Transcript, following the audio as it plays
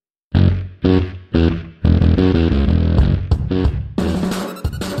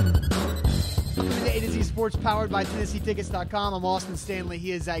Sports powered by TennesseeTickets.com. I'm Austin Stanley.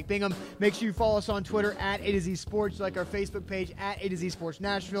 He is Zach Bingham. Make sure you follow us on Twitter at A to Z Sports, like our Facebook page at A to Z Sports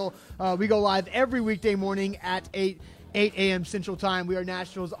Nashville. We go live every weekday morning at 8 a.m. Central Time. We are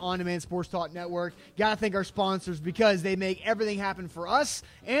Nashville's on-demand sports talk network. Got to thank our sponsors because they make everything happen for us,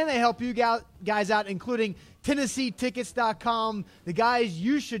 and they help you guys out, including TennesseeTickets.com, the guys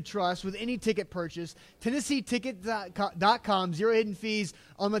you should trust with any ticket purchase. TennesseeTickets.com, zero hidden fees,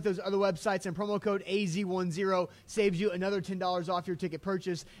 unlike those other websites, and promo code AZ10 saves you another $10 off your ticket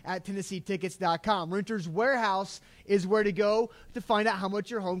purchase at TennesseeTickets.com. Renters Warehouse is where to go to find out how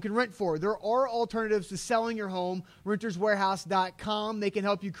much your home can rent for. There are alternatives to selling your home. RentersWarehouse.com. They can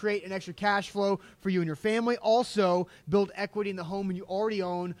help you create an extra cash flow for you and your family. Also, build equity in the home you already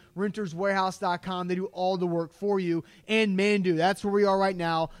own. RentersWarehouse.com. They do all the work for you. And Manduu, that's where we are right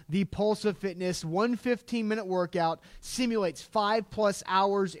now. The Pulse of Fitness, 15-minute workout, simulates 5+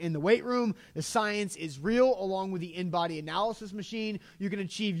 hours in the weight room. The science is real, along with the in-body analysis machine. You can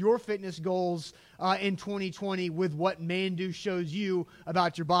achieve your fitness goals in 2020 with what Manduu shows you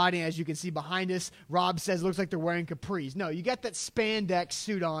about your body. As you can see behind us, Rob says it looks like they're wearing capris. No, you got that spandex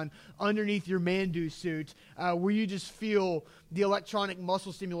suit on underneath your Manduu suit where you just feel the electronic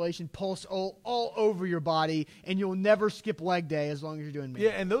muscle stimulation pulse all over your body, and you'll never skip leg day as long as you're doing Manduu.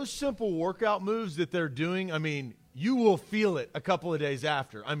 Yeah, and those simple workout moves that they're doing, I mean, you will feel it a couple of days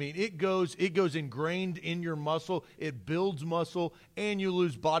after. I mean, it goes ingrained in your muscle. It builds muscle, and you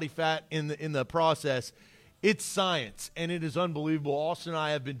lose body fat in the process. It's science, and it is unbelievable. Austin and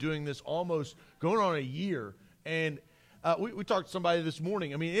I have been doing this almost going on a year, and we talked to somebody this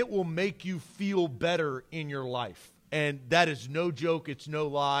morning. I mean, it will make you feel better in your life, and that is no joke. It's no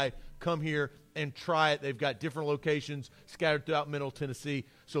lie. Come here and try it. They've got different locations scattered throughout Middle Tennessee.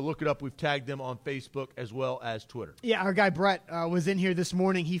 So look it up. We've tagged them on Facebook as well as Twitter. Yeah, our guy Brett was in here this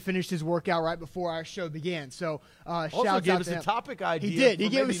morning. He finished his workout right before our show began. So also gave us a topic idea. He did. He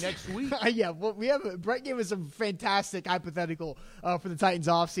gave us next week. Yeah, well, Brett gave us some fantastic hypothetical for the Titans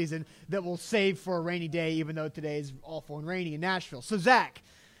offseason that we'll save for a rainy day, even though today is awful and rainy in Nashville. So Zach,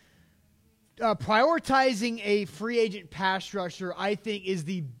 prioritizing a free agent pass rusher, I think, is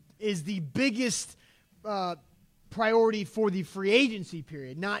the biggest priority for the free agency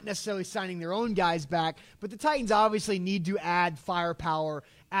period, not necessarily signing their own guys back, but the Titans obviously need to add firepower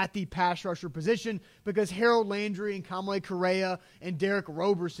at the pass rusher position because Harold Landry and Kamale Correa and Derek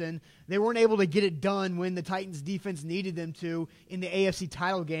Roberson, they weren't able to get it done when the Titans defense needed them to in the AFC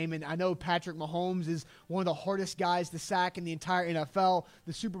title game. And I know Patrick Mahomes is one of the hardest guys to sack in the entire NFL,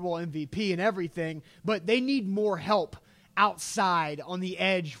 the Super Bowl MVP and everything, but they need more help outside on the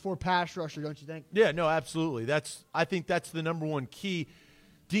edge for pass rusher, don't you think? Yeah, no, absolutely. I think that's the number one key.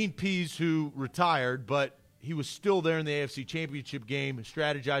 Dean Pease, who retired, but he was still there in the AFC Championship game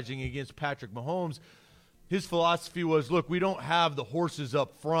strategizing against Patrick Mahomes. His philosophy was, look, we don't have the horses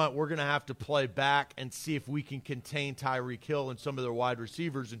up front. We're going to have to play back and see if we can contain Tyreek Hill and some of their wide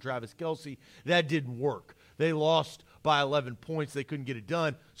receivers and Travis Kelce. That didn't work. They lost by 11 points. They couldn't get it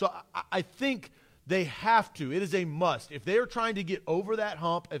done. So I think they have to. It is a must. If they are trying to get over that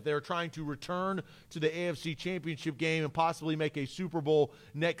hump, if they're trying to return to the AFC Championship game and possibly make a Super Bowl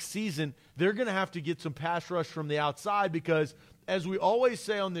next season, they're going to have to get some pass rush from the outside because, as we always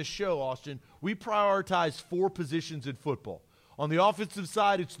say on this show, Austin, we prioritize 4 positions in football. On the offensive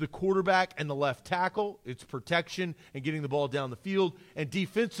side, it's the quarterback and the left tackle. It's protection and getting the ball down the field. And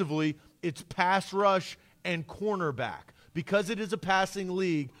defensively, it's pass rush and cornerback. Because it is a passing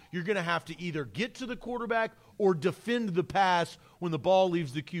league, you're going to have to either get to the quarterback or defend the pass when the ball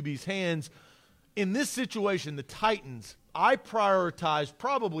leaves the QB's hands. In this situation, the Titans, I prioritize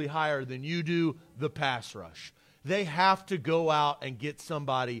probably higher than you do the pass rush. They have to go out and get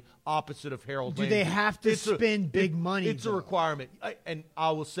somebody opposite of Harold Landry. Do they have to spend big money? It's a requirement, and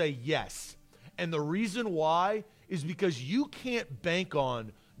I will say yes. And the reason why is because you can't bank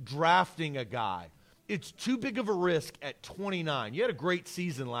on drafting a guy. It's too big of a risk at 29. You had a great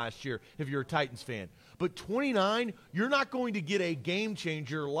season last year if you're a Titans fan. But 29, you're not going to get a game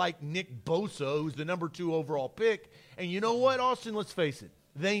changer like Nick Bosa, who's the number 2 overall pick. And you know what, Austin? Let's face it.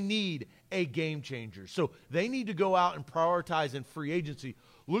 They need a game changer. So they need to go out and prioritize in free agency.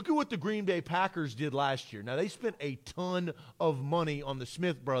 Look at what the Green Bay Packers did last year. Now, they spent a ton of money on the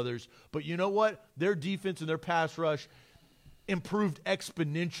Smith brothers. But you know what? Their defense and their pass rush improved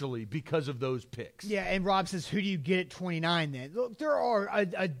exponentially because of those picks. Yeah, and Rob says, who do you get at 29 then? Look, there are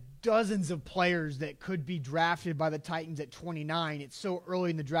dozens of players that could be drafted by the Titans at 29. It's so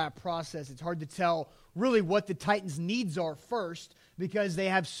early in the draft process. It's hard to tell really what the Titans' needs are first, because they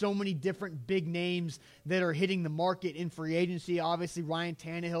have so many different big names that are hitting the market in free agency. Obviously, Ryan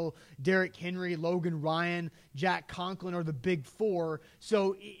Tannehill, Derrick Henry, Logan Ryan, Jack Conklin are the big four.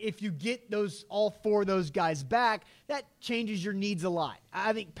 So if you get all four of those guys back, that changes your needs a lot.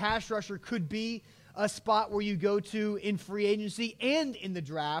 I think pass rusher could be a spot where you go to in free agency and in the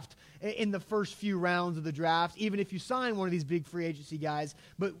draft, in the first few rounds of the draft, even if you sign one of these big free agency guys.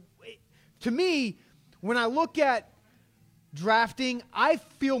 But to me, when I look at drafting, I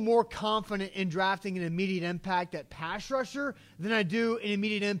feel more confident in drafting an immediate impact at pass rusher than I do an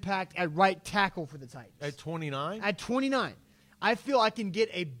immediate impact at right tackle for the Titans. At 29? At 29. I feel I can get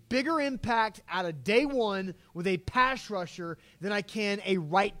a bigger impact out of day one with a pass rusher than I can a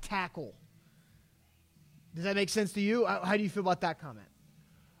right tackle. Does that make sense to you? How do you feel about that comment?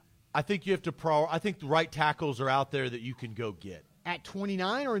 I think you have to I think the right tackles are out there that you can go get. At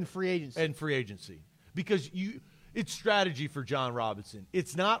 29 or in free agency? In free agency. Because it's strategy for John Robinson.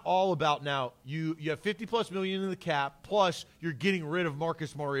 It's not all about now you have $50+ million in the cap, plus you're getting rid of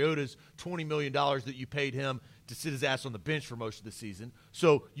Marcus Mariota's $20 million that you paid him to sit his ass on the bench for most of the season.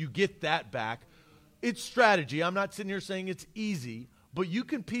 So you get that back. It's strategy. I'm not sitting here saying it's easy, but you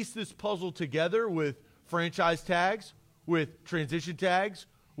can piece this puzzle together with franchise tags, with transition tags,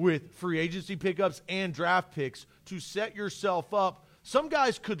 with free agency pickups and draft picks to set yourself up. Some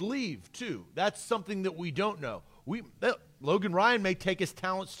guys could leave, too. That's something that we don't know. Logan Ryan may take his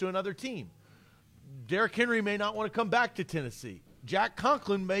talents to another team. Derrick Henry may not want to come back to Tennessee. Jack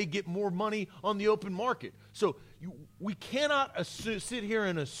Conklin may get more money on the open market. So we cannot sit here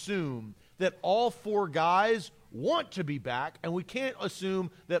and assume that all four guys want to be back, and we can't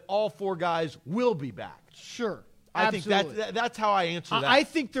assume that all four guys will be back. Sure. I Absolutely. think that's how I answer that. I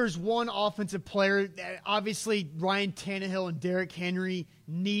think there's one offensive player that obviously Ryan Tannehill and Derrick Henry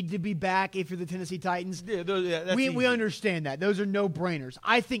need to be back if you're the Tennessee Titans. That's we understand that. Those are no-brainers.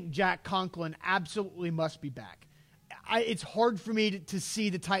 I think Jack Conklin absolutely must be back. It's hard for me to see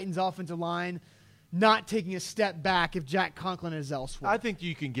the Titans' offensive line not taking a step back if Jack Conklin is elsewhere. I think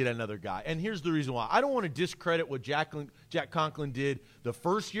you can get another guy. And here's the reason why. I don't want to discredit what Jack Conklin did the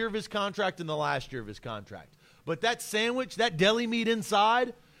first year of his contract and the last year of his contract. But that sandwich, that deli meat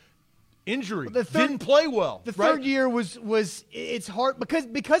inside, injury, didn't play well. The third year was it's hard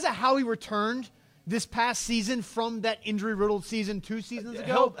because of how he returned this past season from that injury-riddled season 2 seasons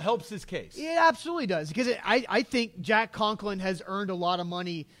ago. Helps his case. It absolutely does, because I think Jack Conklin has earned a lot of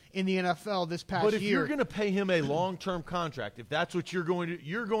money in the NFL this past year. But if you're going to pay him a long-term contract, if that's what you're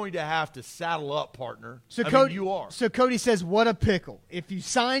going to have to saddle up, partner. You are. So Cody says, what a pickle. If you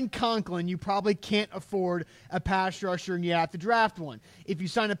sign Conklin, you probably can't afford a pass rusher and you have to draft one. If you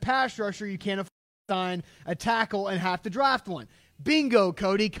sign a pass rusher, you can't afford to sign a tackle and have to draft one. Bingo,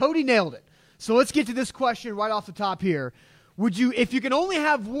 Cody. Cody nailed it. So let's get to this question right off the top here. If you can only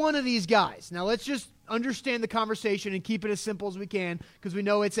have one of these guys, now let's just understand the conversation and keep it as simple as we can, because we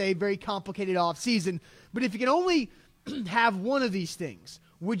know it's a very complicated offseason. But if you can only have one of these things,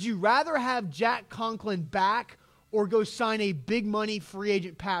 would you rather have Jack Conklin back or go sign a big money free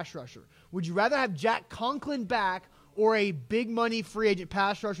agent pass rusher? Would you rather have Jack Conklin back or a big money free agent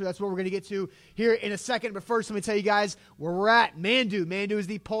pass rusher? That's what we're going to get to here in a second. But first, let me tell you guys where we're at. Manduu. Manduu is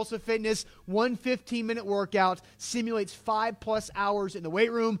the Pulse of Fitness. 1 15-minute workout simulates 5+ hours in the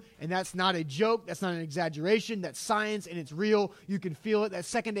weight room. And that's not a joke. That's not an exaggeration. That's science, and it's real. You can feel it. That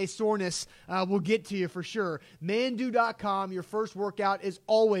second-day soreness will get to you for sure. Manduu.com. Your first workout is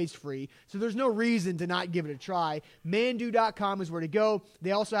always free, so there's no reason to not give it a try. Manduu.com is where to go.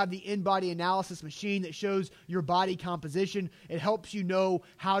 They also have the in-body analysis machine that shows your body composition. It helps you know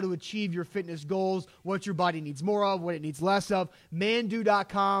how to achieve your fitness goals, what your body needs more of, what it needs less of.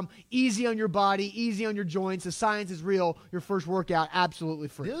 Manduu.com. Easy on your body, easy on your joints. The science is real. Your first workout, absolutely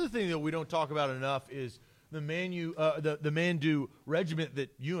free. The other thing that we don't talk about enough is the Manduu regiment that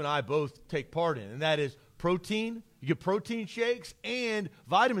you and I both take part in, and that is protein. You get protein shakes and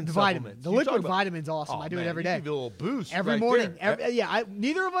vitamin supplements. The liquid vitamin's awesome. I do it every day. Give you a little boost every morning.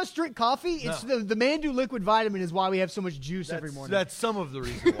 Neither of us drink coffee. No. It's the Manduu liquid vitamin is why we have so much juice every morning. That's some of the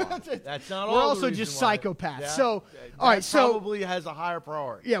reason why. That's not all. We're also just psychopaths. Yeah. So, all right. So probably has a higher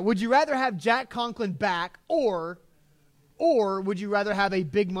priority. Yeah. Would you rather have Jack Conklin back or would you rather have a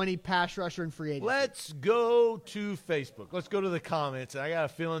big money pass rusher in free agency? Let's go to Facebook. Let's go to the comments. I got a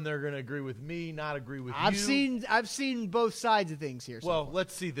feeling they're going to agree with me, not agree with you. I've seen both sides of things here. Well,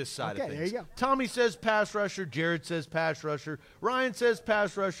 let's see this side of things. There you go. Tommy says pass rusher. Jared says pass rusher. Ryan says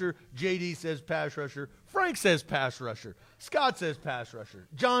pass rusher. JD says pass rusher. Frank says pass rusher. Scott says pass rusher.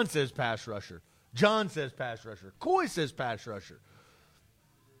 John says pass rusher. John says pass rusher. Coy says pass rusher.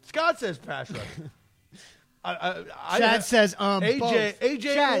 Scott says pass rusher. Chad says, AJ, both. AJ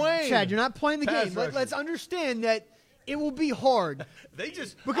Chad, and Wayne. Chad, you're not playing the Pass game. rushers. Let's understand that it will be hard. They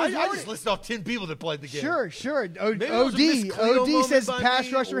just Because I just listed off 10 people that played the game. Sure. Maybe it was a Miss Cleo OD says moment by pass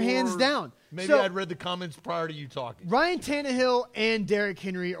me, rusher hands or down. Maybe So, I'd read the comments prior to you talking. Ryan Tannehill and Derrick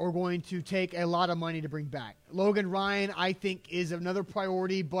Henry are going to take a lot of money to bring back. Logan Ryan, I think, is another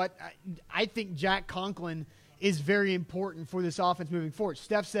priority, but I think Jack Conklin is very important for this offense moving forward.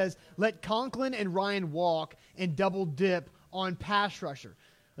 Steph says, let Conklin and Ryan walk and double dip on pass rusher.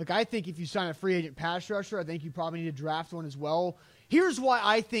 Look, I think if you sign a free agent pass rusher, I think you probably need to draft one as well. Here's why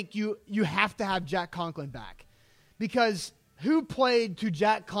I think you have to have Jack Conklin back. Because who played to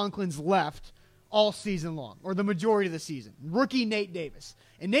Jack Conklin's left all season long, or the majority of the season? Rookie Nate Davis.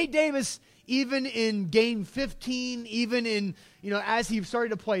 And Nate Davis, even in game 15, even in, as he started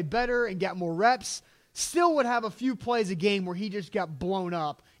to play better and got more reps, still would have a few plays a game where he just got blown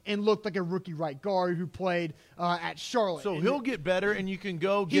up and looked like a rookie right guard who played at Charlotte. So and he'll get better, and you can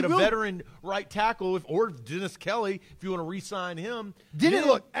go get a veteran right tackle, or Dennis Kelly, if you want to re-sign him.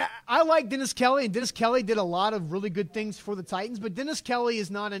 Look, I like Dennis Kelly, and Dennis Kelly did a lot of really good things for the Titans, but Dennis Kelly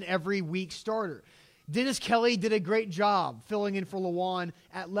is not an every week starter. Dennis Kelly did a great job filling in for Lewan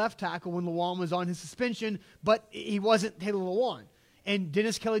at left tackle when Lewan was on his suspension, but he wasn't Taylor Lewan. And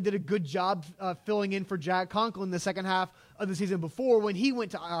Dennis Kelly did a good job filling in for Jack Conklin in the second half of the season before when he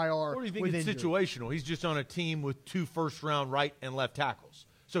went to IR. What do you think it's situational? He's just on a team with 2 first-round right and left tackles,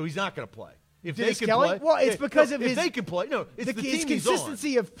 so he's not going to play. If Dennis they can Kelly? play, Well, it's because of if his. they can play. No, it's the team his he's on.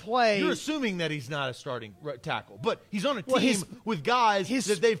 consistency of play. You're assuming that he's not a starting right tackle, but he's on a team with guys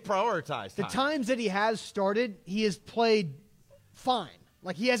that they've prioritized. The times that he has started, he has played fine.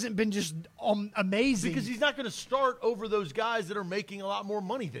 Like, he hasn't been just amazing. Because he's not going to start over those guys that are making a lot more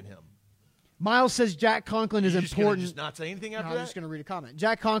money than him. Miles says Jack Conklin is important. Just not say anything after that? I'm just going to read a comment.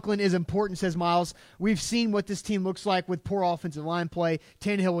 Jack Conklin is important, says Miles. We've seen what this team looks like with poor offensive line play.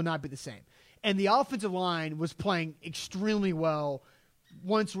 Tannehill will not be the same. And the offensive line was playing extremely well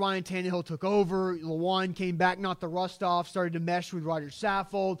once Ryan Tannehill took over. Lewan came back, knocked the rust off, started to mesh with Roger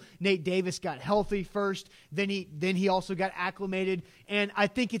Saffold. Nate Davis got healthy first. Then he also got acclimated. And I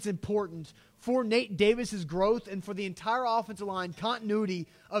think it's important for Nate Davis's growth and for the entire offensive line continuity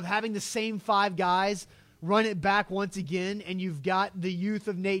of having the same 5 guys run it back once again, and you've got the youth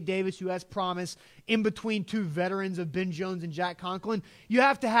of Nate Davis who has promise in between 2 veterans of Ben Jones and Jack Conklin. You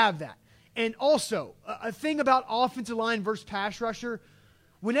have to have that. And also, a thing about offensive line versus pass rusher,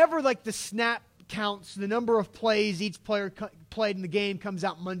 whenever the snap counts, the number of plays each player played in the game comes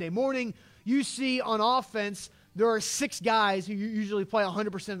out Monday morning, you see on offense there are 6 guys who usually play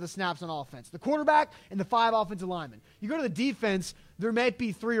 100% of the snaps on offense. The quarterback and the 5 offensive linemen. You go to the defense, there may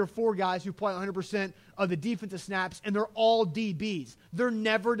be 3 or 4 guys who play 100% of the defensive snaps, and they're all DBs. They're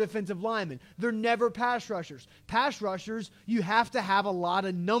never defensive linemen. They're never pass rushers. Pass rushers, you have to have a lot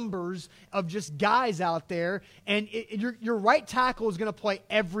of numbers of just guys out there, and your right tackle is going to play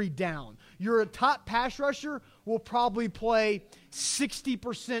every down. Your top pass rusher will probably play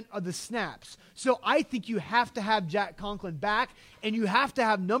 60% of the snaps. So I think you have to have Jack Conklin back, and you have to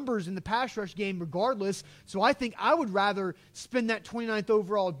have numbers in the pass rush game regardless. So I think I would rather spend that 29th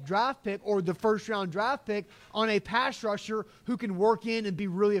overall draft pick or the first-round draft pick on a pass rusher who can work in and be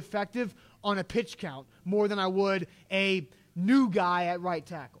really effective on a pitch count more than I would a new guy at right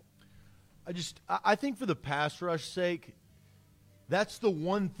tackle. I think for the pass rush sake, that's the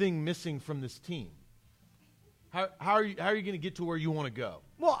one thing missing from this team. How are you going to get to where you want to go?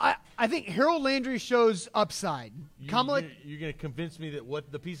 Well, I think Harold Landry shows upside. You're going to convince me that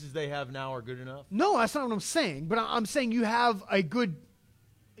what the pieces they have now are good enough? No, that's not what I'm saying. But I'm saying you have a good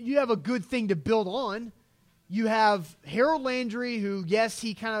thing to build on. You have Harold Landry, who, yes,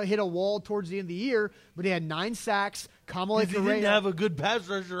 he kind of hit a wall towards the end of the year, but he had 9 sacks. Kamala Correa didn't have a good pass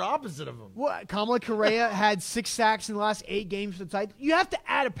rusher opposite of him. Well, Kamala Correa had 6 sacks in the last 8 games for the Titans. You have to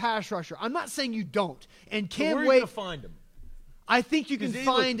add a pass rusher. I'm not saying you don't. And Cam Wade, where are you going to find him? I think you can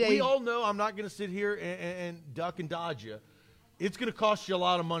find We all know, I'm not going to sit here and duck and dodge you. It's going to cost you a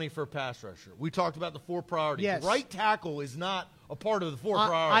lot of money for a pass rusher. We talked about the 4 priorities. Yes. Right tackle is not a part of the 4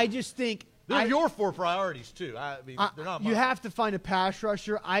 priorities. I just think they're your 4 priorities too. They're not mine. You have to find a pass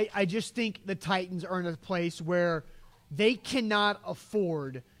rusher. I just think the Titans are in a place where they cannot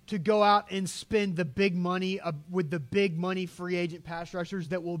afford to go out and spend the big money with the big money free agent pass rushers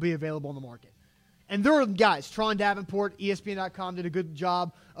that will be available in the market. And there are guys. Tron Davenport, ESPN.com, did a good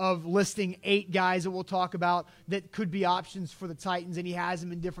job of listing 8 guys that we'll talk about that could be options for the Titans, and he has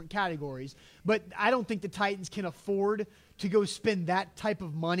them in different categories. But I don't think the Titans can afford to go spend that type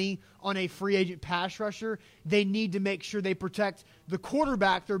of money on a free agent pass rusher. They need to make sure they protect the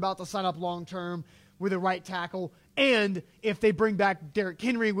quarterback they're about to sign up long-term with a right tackle. And if they bring back Derrick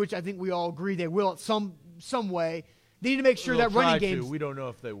Henry, which I think we all agree they will at some way, they need to make sure that running game. We don't know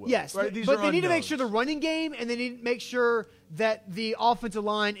if they will. Yes, right? but they need to make sure the running game, and they need to make sure that the offensive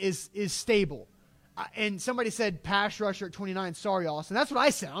line is stable. And somebody said pass rusher at 29. Sorry, Austin. That's what I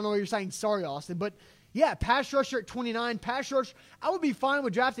said. I don't know what you're saying. Sorry, Austin. But yeah, pass rusher at 29. Pass rush. I would be fine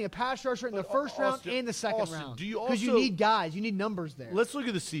with drafting a pass rusher in the first round and the second round. Because you need guys. You need numbers there. Let's look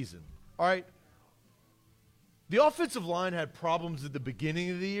at the season. All right. The offensive line had problems at the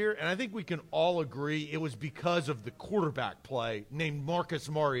beginning of the year, and I think we can all agree it was because of the quarterback play named Marcus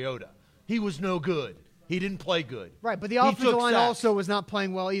Mariota. He was no good. He didn't play good. Right, but the offensive line also was not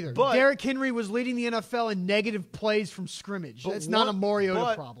playing well either. But Derrick Henry was leading the NFL in negative plays from scrimmage. That's not a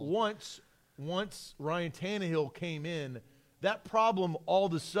Mariota problem. Once Ryan Tannehill came in, that problem all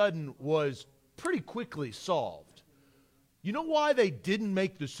of a sudden was pretty quickly solved. You know why they didn't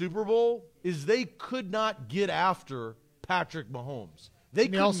make the Super Bowl? Is they could not get after Patrick Mahomes.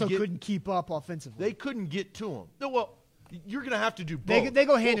 They also couldn't keep up offensively. They couldn't get to him. No, well, you're going to have to do both. They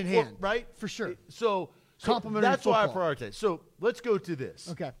go hand in hand. Right? For sure. So that's why I prioritize. So let's go to this.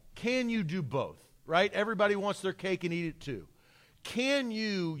 Okay. Can you do both? Right? Everybody wants their cake and eat it too. Can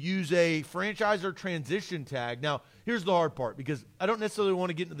you use a franchise or transition tag? Now, here's the hard part, because I don't necessarily want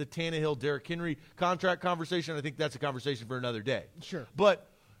to get into the Tannehill, Derrick Henry contract conversation. I think that's a conversation for another day. Sure. But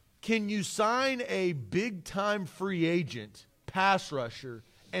can you sign a big-time free agent pass rusher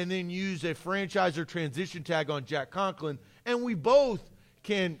and then use a franchise or transition tag on Jack Conklin, and we both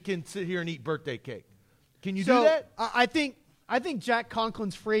can sit here and eat birthday cake? Can you do that? I think Jack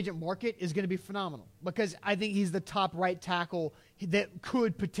Conklin's free agent market is going to be phenomenal, because I think he's the top right tackle that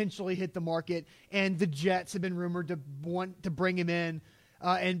could potentially hit the market, and the Jets have been rumored to want to bring him in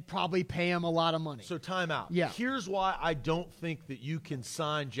and probably pay him a lot of money. So time out. Yeah. Here's why I don't think that you can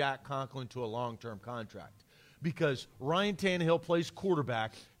sign Jack Conklin to a long-term contract. Because Ryan Tannehill plays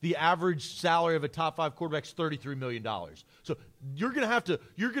quarterback. The average salary of a top 5 quarterback is $33 million. So you're going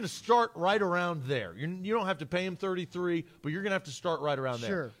to start right around there. You don't have to pay him 33, but you're going to have to start right around there.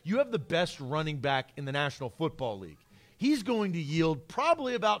 Sure. You have the best running back in the National Football League. He's going to yield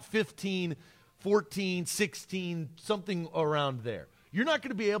probably about 15, 14, 16, something around there. You're not going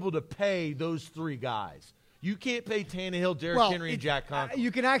to be able to pay those 3 guys. You can't pay Tannehill, Derrick Henry, and Jack Conklin.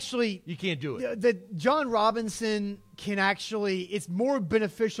 You can't do it. The John Robinson can actually – it's more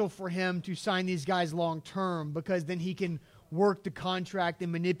beneficial for him to sign these guys long-term, because then he can work the contract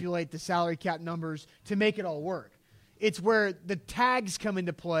and manipulate the salary cap numbers to make it all work. It's where the tags come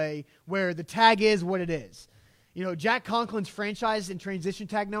into play, where the tag is what it is. You know, Jack Conklin's franchise and transition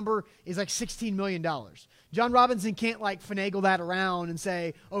tag number is like $16 million. John Robinson can't finagle that around and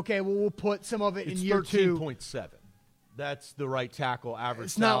say, okay, well, we'll put some of it in year 2. 13.7. That's the right tackle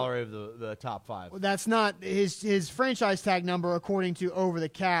average salary of the top 5. Well, that's not his franchise tag number, according to Over the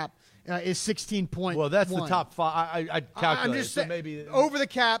Cap, is 16.1. Well, that's the top 5. I calculated. I'm just saying, maybe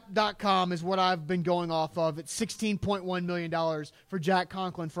overthecap.com is what I've been going off of. It's $16.1 million for Jack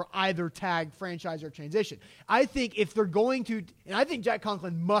Conklin for either tag, franchise, or transition. I think if they're going to, and I think Jack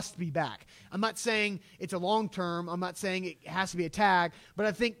Conklin must be back. I'm not saying it's a long term. I'm not saying it has to be a tag, but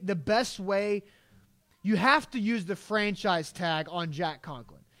I think the best way, you have to use the franchise tag on Jack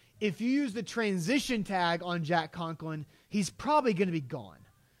Conklin. If you use the transition tag on Jack Conklin, he's probably going to be gone.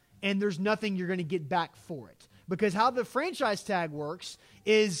 And there's nothing you're going to get back for it. Because how the franchise tag works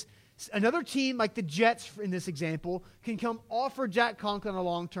is another team, like the Jets in this example, can come offer Jack Conklin a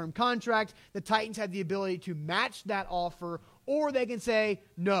long-term contract. The Titans have the ability to match that offer, or they can say,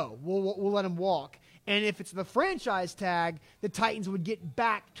 no, we'll let him walk. And if it's the franchise tag, the Titans would get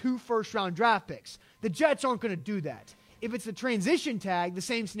back 2 first-round draft picks. The Jets aren't going to do that. If it's the transition tag, the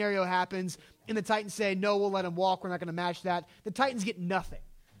same scenario happens, and the Titans say, no, we'll let him walk. We're not going to match that. The Titans get nothing.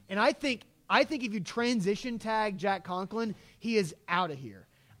 And I think if you transition tag Jack Conklin, he is out of here.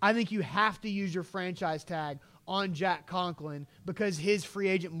 I think you have to use your franchise tag on Jack Conklin, because his free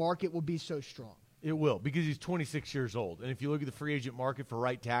agent market will be so strong. It will, because he's 26 years old. And if you look at the free agent market for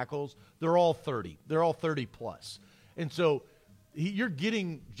right tackles, they're all 30. They're all 30 plus. And so you're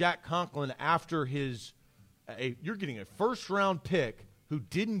getting Jack Conklin after you're getting a first-round pick who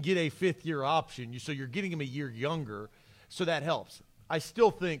didn't get a 5th-year option. So you're getting him a year younger. So that helps. I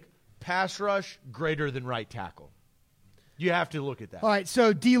still think pass rush greater than right tackle. You have to look at that. All right,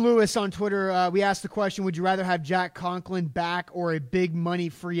 so D. Lewis on Twitter, we asked the question, would you rather have Jack Conklin back or a big money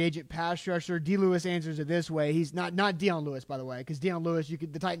free agent pass rusher? D. Lewis answers it this way. He's not Deion Lewis, by the way, because Deion Lewis,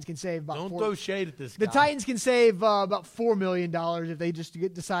 the Titans can save about Don't throw shade at this guy. The Titans can save about $4 million if they just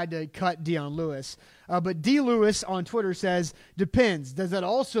decide to cut Deion Lewis. But D. Lewis on Twitter says, depends. Does that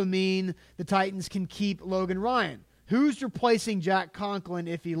also mean the Titans can keep Logan Ryan? Who's replacing Jack Conklin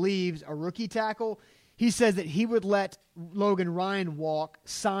if he leaves? A rookie tackle? He says that he would let Logan Ryan walk,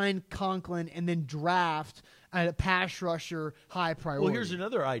 sign Conklin, and then draft a pass rusher high priority. Well, here's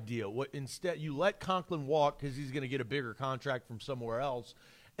another idea. Instead, you let Conklin walk because he's going to get a bigger contract from somewhere else,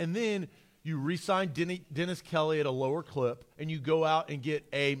 and then you re-sign Dennis Kelly at a lower clip, and you go out and get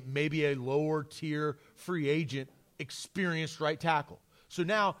maybe a lower-tier free agent experienced right tackle. So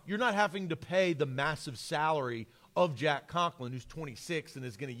now you're not having to pay the massive salary of Jack Conklin, who's 26 and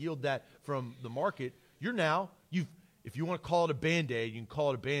is going to yield that from the market. If you want to call it a Band-Aid, you can call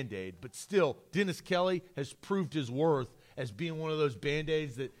it a Band-Aid. But still, Dennis Kelly has proved his worth as being one of those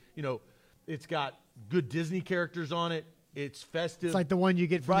Band-Aids that, it's got good Disney characters on it. It's festive. It's like the one you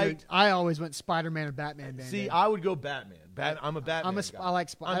get from I always went Spider-Man or Batman Band-Aid. See, I would go Batman. I'm a Batman guy. I like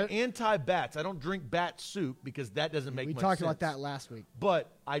I'm anti-bats. I don't drink bat soup because that doesn't make much sense. We talked about that last week.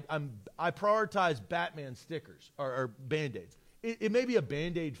 But I prioritize Batman stickers or Band-Aids. It may be a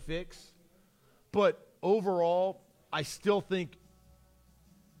Band-Aid fix, but overall, I still think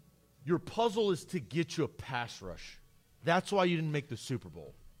your puzzle is to get you a pass rush. That's why you didn't make the Super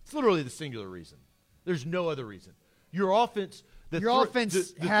Bowl. It's literally the singular reason. There's no other reason. Your offense, the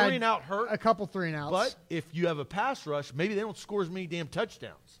had 3 and out hurt. A couple 3 and outs. But if you have a pass rush, maybe they don't score as many damn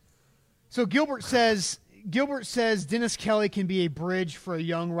touchdowns. So Gilbert says Dennis Kelly can be a bridge for a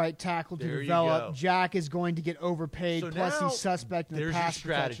young right tackle to develop. Jack is going to get overpaid, plus he's suspect in the pass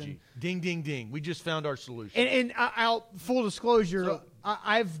strategy. protection. Ding, ding, ding. We just found our solution. And full disclosure,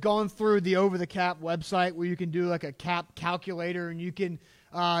 I've gone through the Over the Cap website where you can do like a cap calculator and you can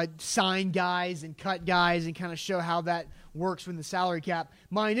sign guys and cut guys and kind of show how that works from the salary cap.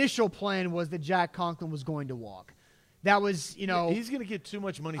 My initial plan was that Jack Conklin was going to walk. That was, he's going to get too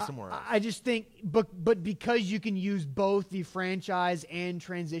much money somewhere else. I just think, but because you can use both the franchise and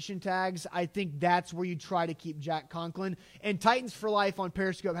transition tags, I think that's where you try to keep Jack Conklin. And Titans for Life on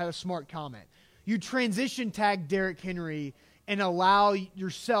Periscope had a smart comment. You transition tag Derrick Henry and allow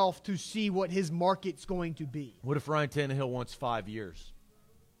yourself to see what his market's going to be. What if Ryan Tannehill wants 5 years?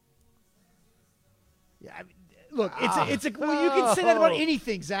 Yeah, look, you can say that about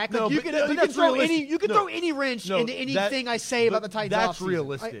anything, Zach. Like, you can throw any wrench into anything I say about the Titans. That's offseason.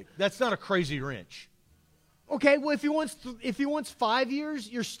 realistic. That's not a crazy wrench. Okay, well, if he wants 5 years,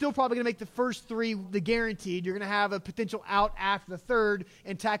 you're still probably going to make the first 3 the guaranteed. You're going to have a potential out after the third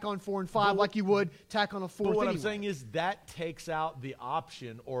and tack on 4 and 5 like you would tack on a fourth. But what anyway. I'm saying is that takes out the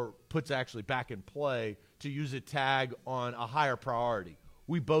option or puts actually back in play to use a tag on a higher priority.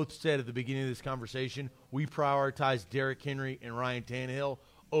 We both said at the beginning of this conversation we prioritize Derrick Henry and Ryan Tannehill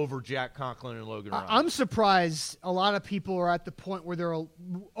over Jack Conklin and Logan Ryan. I'm surprised a lot of people are at the point where they're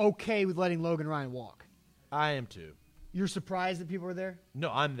okay with letting Logan Ryan walk. I am too. You're surprised that people are there? No,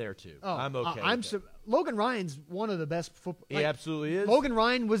 I'm there too. I'm okay. Logan Ryan's one of the best football. He absolutely is. Logan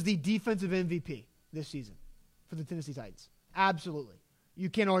Ryan was the defensive MVP this season for the Tennessee Titans. Absolutely. You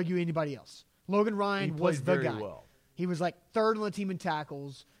can't argue anybody else. Logan Ryan was the guy. Well. He was like third on the team in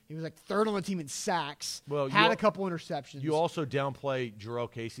tackles. He was like third on the team in sacks. Well, had a couple interceptions. You also downplay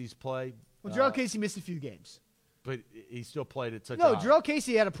Jarrell Casey's play. Well, Jarrell Casey missed a few games. But he still played at such a No, high. Jarrell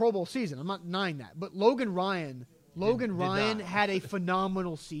Casey had a Pro Bowl season. I'm not denying that. But Logan Ryan had a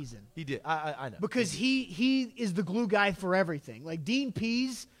phenomenal season. He did. I know. Because he is the glue guy for everything. Like Dean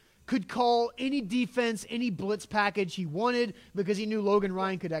Pease could call any defense, any blitz package he wanted because he knew Logan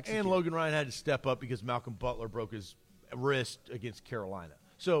Ryan could execute. And Logan Ryan had to step up because Malcolm Butler broke his wrist against Carolina.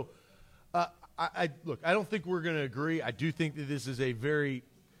 So, I don't think we're going to agree. I do think that this is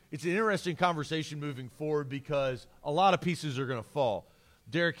it's an interesting conversation moving forward because a lot of pieces are going to fall.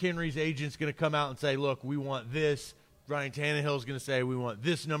 Derrick Henry's agent's going to come out and say, look, we want this. Ryan Tannehill's going to say, we want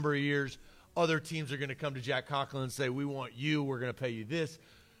this number of years. Other teams are going to come to Jack Conklin and say, we want you. We're going to pay you this.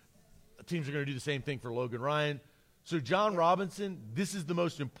 Teams are going to do the same thing for Logan Ryan. So John Robinson, this is the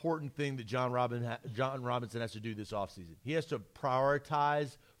most important thing that John Robinson has to do this offseason. He has to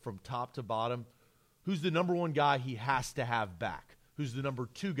prioritize from top to bottom who's the number one guy he has to have back, who's the number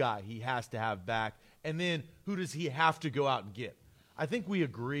 2 guy he has to have back, and then who does he have to go out and get. I think we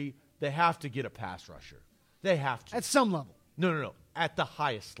agree they have to get a pass rusher. They have to. At some level. No. At the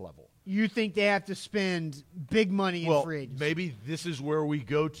highest level. You think they have to spend big money in free agency? Maybe this is where we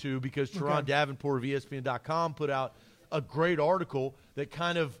go to because Teron Davenport of ESPN.com put out a great article that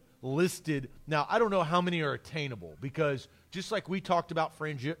kind of listed. Now, I don't know how many are attainable because just like we talked about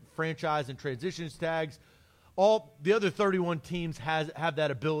franchise and transitions tags, all the other 31 teams have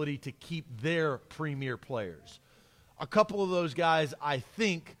that ability to keep their premier players. A couple of those guys, I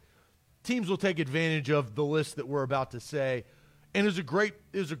think, teams will take advantage of the list that we're about to say. And it was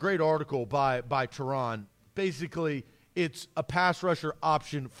a great article by Teron. Basically, it's a pass rusher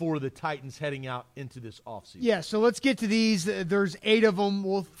option for the Titans heading out into this offseason. Yeah, so let's get to these. There's 8 of them.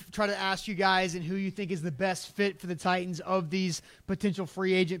 We'll try to ask you guys and who you think is the best fit for the Titans of these potential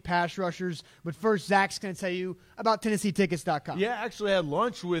free agent pass rushers. But first, Zach's going to tell you about TennesseeTickets.com. Yeah, actually I had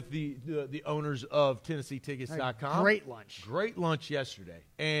lunch with the owners of TennesseeTickets.com. Great lunch. Great lunch yesterday.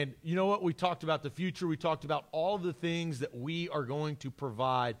 And you know what? We talked about the future. We talked about all the things that we are going to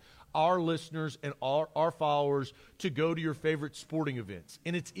provide our listeners and our followers to go to your favorite sporting events.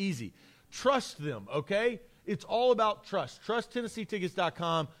 And it's easy. Trust them, okay? It's all about trust. Trust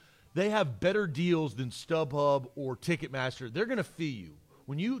TennesseeTickets.com. They have better deals than StubHub or Ticketmaster. They're going to fee you.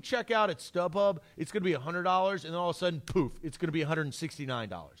 When you check out at StubHub, it's going to be $100, and then all of a sudden, poof, it's going to be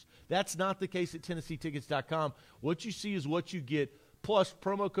 $169. That's not the case at TennesseeTickets.com. What you see is what you get. Plus,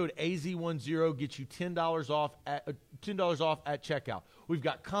 promo code AZ10 gets you $10 off at checkout. We've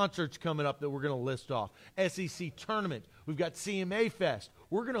got concerts coming up that we're going to list off. SEC Tournament. We've got CMA Fest.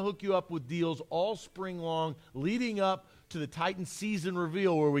 We're going to hook you up with deals all spring long leading up to the Titans season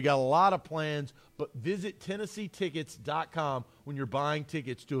reveal where we got a lot of plans. But visit TennesseeTickets.com when you're buying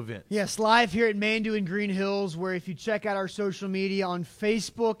tickets to events. Yes, live here at Manduu in Green Hills, where if you check out our social media on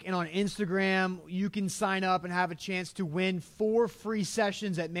Facebook and on Instagram, you can sign up and have a chance to win 4 free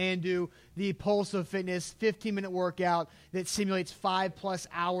sessions at Manduu, the Pulse of Fitness 15-minute workout that simulates 5+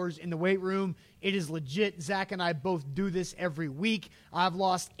 hours in the weight room. It is legit. Zach and I both do this every week. I've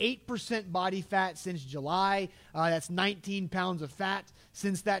lost 8% body fat since July. That's 19 pounds of fat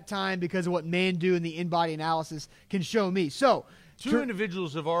since that time because of what Manduu and the in-body analysis can show me. So, 2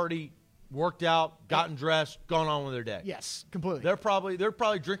 individuals have already worked out, gotten dressed, gone on with their day. Yes, completely. They're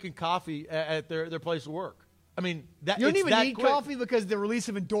probably drinking coffee at their place of work. I mean, you don't even need coffee because the release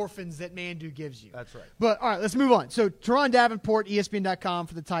of endorphins that Manduu gives you. That's right. But, all right, let's move on. So, Teron Davenport, ESPN.com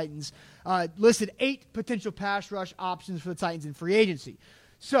for the Titans, listed 8 potential pass rush options for the Titans in free agency.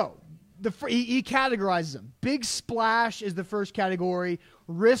 So, he categorizes them. Big splash is the first category.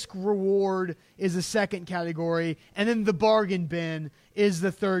 Risk reward is the second category. And then the bargain bin is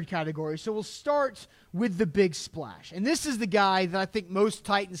the third category. So we'll start with the big splash. And this is the guy that I think most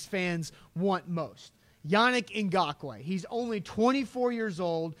Titans fans want most. Yannick Ngakoue. He's only 24 years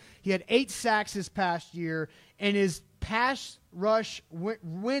old. He had 8 sacks this past year. And his pass rush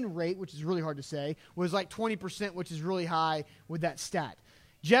win rate, which is really hard to say, was like 20%, which is really high with that stat.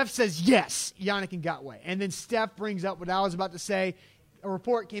 Jeff says, yes, Yannick Ngakoue. And then Steph brings up what I was about to say. A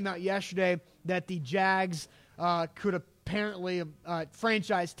report came out yesterday that the Jags could apparently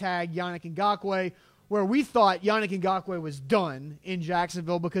franchise tag Yannick Ngakoue, where we thought Yannick Ngakoue was done in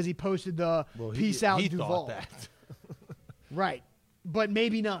Jacksonville because he posted the peace out Duval. Thought that. Right. But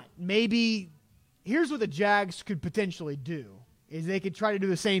maybe not. Maybe here's what the Jags could potentially do is they could try to do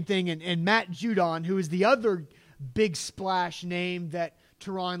the same thing. And Matt Judon, who is the other big splash name that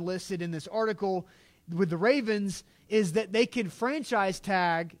Teron listed in this article with the Ravens, is that they could franchise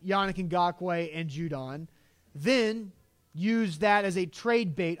tag Yannick Ngakoue and Judon, then use that as a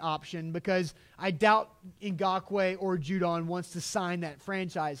trade bait option because I doubt Ngakoue or Judon wants to sign that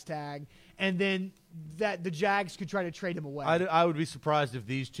franchise tag, and then that the Jags could try to trade him away. I would be surprised if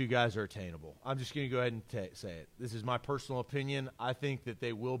these 2 guys are attainable. I'm just going to go ahead and say it. This is my personal opinion. I think that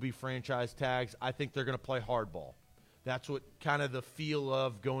they will be franchise tags. I think they're going to play hardball. That's what kind of the feel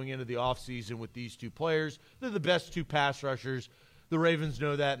of going into the offseason with these 2 players. They're the best 2 pass rushers. The Ravens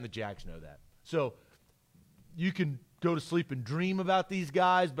know that, and the Jags know that. So you can go to sleep and dream about these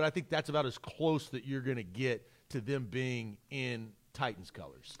guys, but I think that's about as close that you're going to get to them being in Titans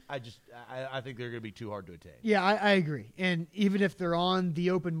colors. I think they're going to be too hard to attain. Yeah, I agree. And even if they're on the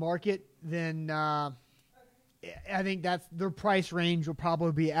open market, then I think that's their price range will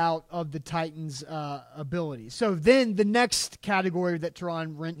probably be out of the Titans' ability. So then the next category that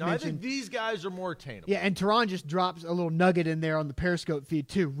Teron mentioned. I think these guys are more attainable. Yeah, and Teron just drops a little nugget in there on the Periscope feed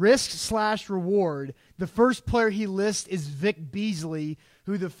too. Risk/reward. The first player he lists is Vic Beasley,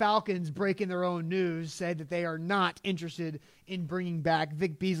 who the Falcons, breaking their own news, said that they are not interested in bringing back.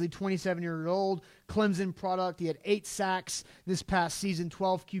 Vic Beasley, 27 years old, Clemson product. He had 8 sacks this past season,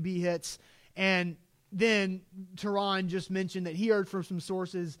 12 QB hits, and then Teron just mentioned that he heard from some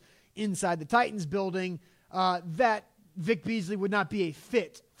sources inside the Titans building that Vic Beasley would not be a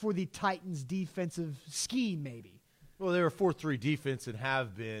fit for the Titans defensive scheme maybe. Well, they're a 4-3 defense and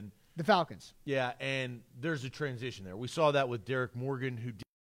have been. The Falcons. Yeah, and there's a transition there. We saw that with Derek Morgan, who did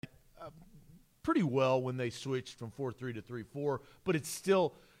pretty well when they switched from 4-3 to 3-4, but it's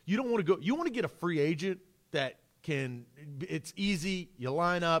still you don't want to go. You want to get a free agent that can. It's easy. You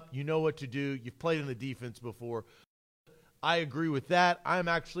line up. You know what to do. You've played in the defense before. I agree with that. I'm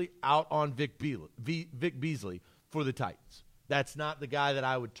actually out on Vic Beasley for the Titans. That's not the guy that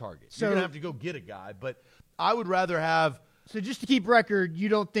I would target. So, you're going to have to go get a guy, but I would rather have. So just to keep record, you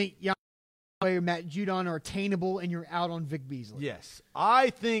don't think or Matt Judon are attainable, and you're out on Vic Beasley? Yes. I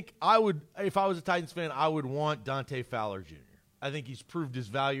think I would, if I was a Titans fan, I would want Dante Fowler Jr. I think he's proved his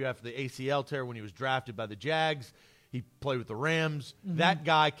value after the ACL tear when he was drafted by the Jags. He played with the Rams. Mm-hmm. That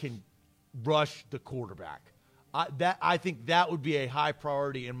guy can rush the quarterback. I think that would be a high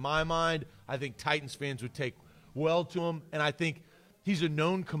priority in my mind. I think Titans fans would take well to him, and I think he's a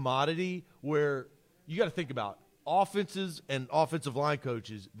known commodity where you got to think about offenses and offensive line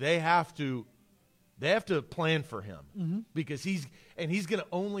coaches. They have to plan for him because he's going to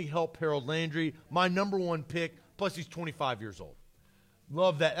only help Harold Landry, my number one pick. Plus, he's 25 years old.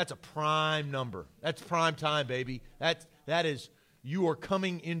 Love that. That's a prime number. That's prime time, baby. That is you are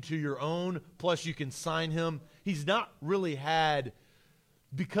coming into your own. Plus, you can sign him. He's not really had,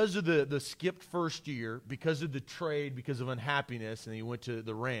 because of the skipped first year, because of the trade, because of unhappiness, and he went to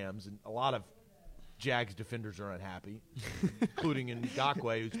the Rams, and a lot of Jags defenders are unhappy, including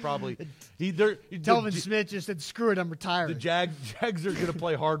Ngakoue, who's probably Telvin Smith just said, "Screw it, I'm retiring." The Jags are going to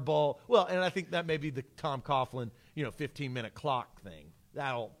play hardball. Well, and I think that may be the Tom Coughlin, 15-minute clock thing.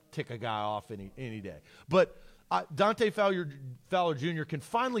 That'll tick a guy off any day. But Dante Fowler Jr. can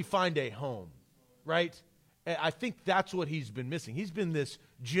finally find a home, right? And I think that's what he's been missing. He's been this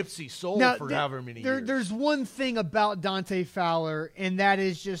gypsy soul for however many years. There's one thing about Dante Fowler, and that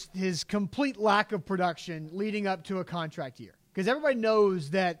is just his complete lack of production leading up to a contract year. Because everybody knows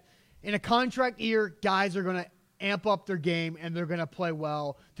that in a contract year, guys are going to amp up their game and they're going to play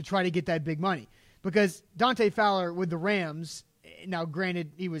well to try to get that big money. Because Dante Fowler with the Rams, now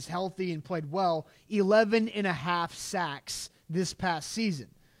granted he was healthy and played well, 11 and a half sacks this past season.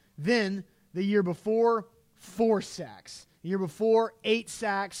 Then the year before, 4 sacks. The year before, 8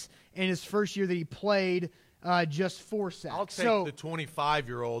 sacks. And his first year that he played, just 4 sacks. I'll take the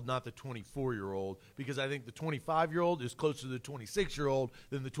 25-year-old, not the 24-year-old, because I think the 25-year-old is closer to the 26-year-old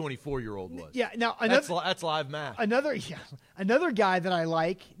than the 24-year-old was. Yeah, now that's live math. Another guy that I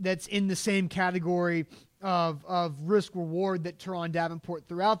like that's in the same category of risk reward that Teron Davenport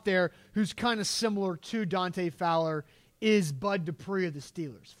threw out there, who's kind of similar to Dante Fowler, is Bud Dupree of the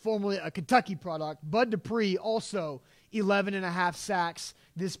Steelers, formerly a Kentucky product. Bud Dupree also 11 and a half sacks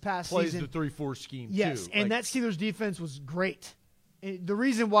this past season. Plays the 3-4 scheme, too. Yes, and that Steelers defense was great. And the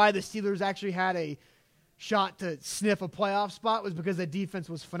reason why the Steelers actually had a shot to sniff a playoff spot was because the defense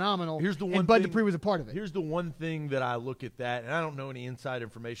was phenomenal, and Bud Dupree was a part of it. Here's the one thing that I look at that, and I don't know any inside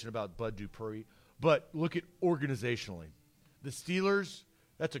information about Bud Dupree, but look at organizationally. The Steelers,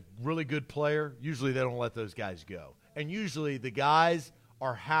 that's a really good player. Usually they don't let those guys go. And usually the guys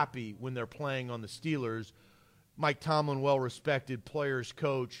are happy when they're playing on the Steelers. Mike Tomlin, well-respected, players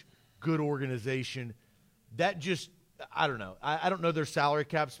coach, good organization. That just, I don't know. I don't know their salary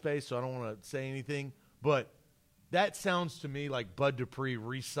cap space, so I don't want to say anything. But that sounds to me like Bud Dupree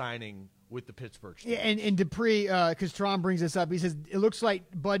re-signing with the Pittsburgh Steelers. Yeah, and Dupree, because Teron brings this up, he says it looks like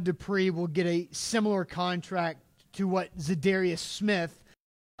Bud Dupree will get a similar contract to what Zadarius Smith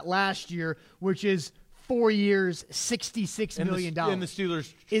last year, which is 4 years, $66 million. And the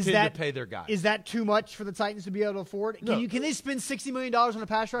Steelers tend to pay their guys. Is that too much for the Titans to be able to afford? Can they spend $60 million on a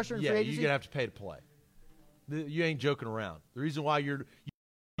pass rusher in free agency? Yeah, you're going to have to pay to play. You ain't joking around. The reason why you're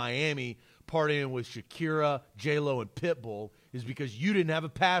Miami partying with Shakira, J-Lo, and Pitbull is because you didn't have a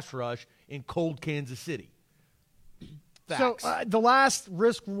pass rush in cold Kansas City. Facts. So the last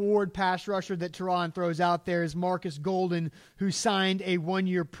risk-reward pass rusher that Teron throws out there is Marcus Golden, who signed a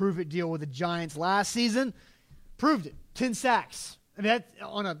 1-year prove-it deal with the Giants last season. Proved it. 10 sacks. I mean, that's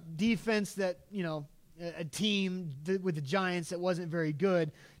on a defense that, a team with the Giants that wasn't very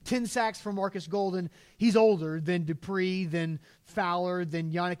good. 10 sacks for Marcus Golden. He's older than Dupree, than Fowler,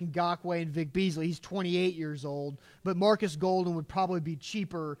 than Yannick Ngakoue and Vic Beasley. He's 28 years old. But Marcus Golden would probably be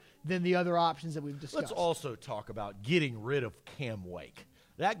cheaper than the other options that we've discussed. Let's also talk about getting rid of Cam Wake.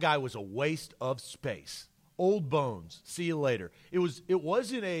 That guy was a waste of space. Old bones. See you later. It was a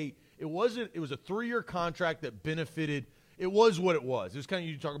 3-year contract that benefited. It was what it was. It was kind of,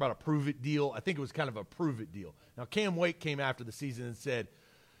 you talk about a prove-it deal. I think it was kind of a prove-it deal. Now, Cam Wake came after the season and said,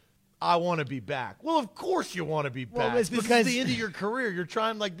 I want to be back. Well, of course you want to be back. It's this because is the end of your career. You're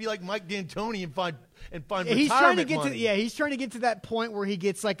trying to be like Mike D'Antoni and find and find he's trying to retirement get money. he's trying to get to that point where he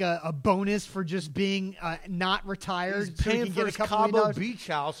gets like a bonus for just being not retired. He's so he paying can for get his a couple $1 million. Cabo Beach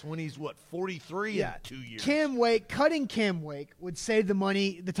house when he's 43 in 2 years. Cutting Cam Wake would save the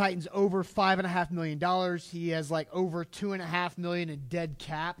money. The Titans over $5.5 million. He has like over $2.5 million in dead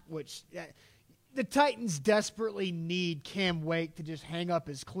cap, which the Titans desperately need Cam Wake to just hang up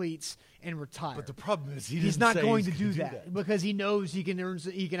his cleats and retire. But the problem is he's not going to do that because he knows he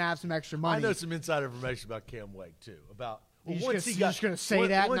can have some extra money. I know some insider information about Cam Wake too. About you're just going to say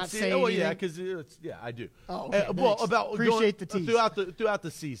that, not say anything? Yeah, because I do. Oh, okay, about appreciate the tease. throughout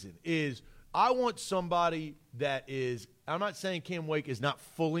the season is I want somebody that is. I'm not saying Cam Wake is not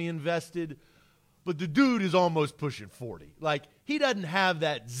fully invested, but the dude is almost pushing 40. Like, he doesn't have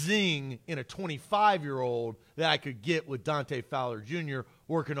that zing in a 25-year-old that I could get with Dante Fowler Jr.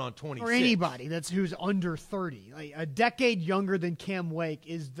 working on 26. Or anybody who's under 30. Like, a decade younger than Cam Wake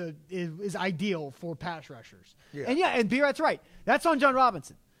is ideal for pass rushers. Yeah. And B-Rat's right. That's on John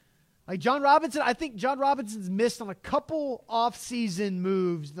Robinson. Like, John Robinson, I think John Robinson's missed on a couple off-season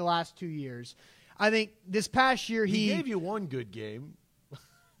moves the last 2 years. I think this past year he gave you one good game.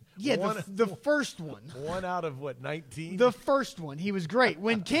 Yeah, the first one. One out of, 19? The first one. He was great.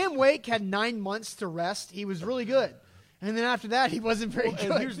 When Cam Wake had 9 months to rest, he was really good. And then after that, he wasn't very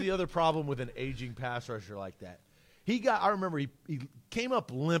good. And here's the other problem with an aging pass rusher like that. I remember he came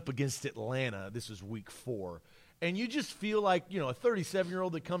up limp against Atlanta. This was week 4. And you just feel like, a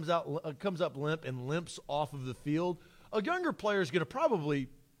 37-year-old that comes up limp and limps off of the field, a younger player is going to probably,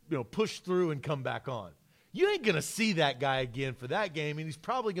 push through and come back on. You ain't going to see that guy again for that game, and he's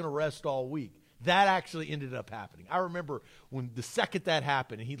probably going to rest all week. That actually ended up happening. I remember when the second that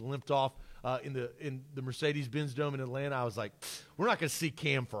happened and he limped off in the Mercedes-Benz Dome in Atlanta, I was like, we're not going to see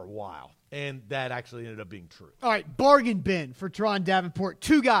Cam for a while. And that actually ended up being true. All right, bargain bin for Teron Davenport.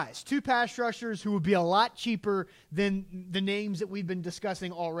 2 guys, 2 pass rushers who would be a lot cheaper than the names that we've been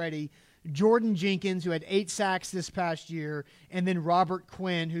discussing already. Jordan Jenkins, who had 8 sacks this past year, and then Robert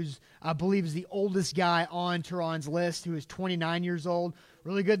Quinn, who's, I believe, is the oldest guy on Teron's list, who is 29 years old.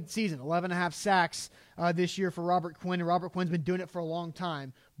 Really good season, 11.5 sacks this year for Robert Quinn, and Robert Quinn's been doing it for a long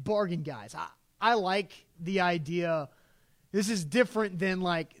time. Bargain guys. I like the idea. This is different than,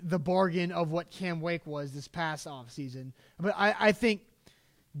 like, the bargain of what Cam Wake was this past offseason. But I think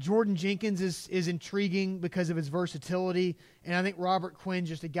Jordan Jenkins is intriguing because of his versatility, and I think Robert Quinn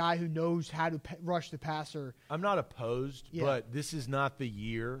just a guy who knows how to rush the passer. I'm not opposed, but this is not the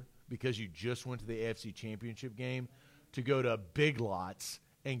year, because you just went to the AFC Championship game, to go to Big Lots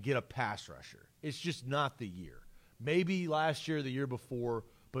and get a pass rusher. It's just not the year. Maybe last year or the year before,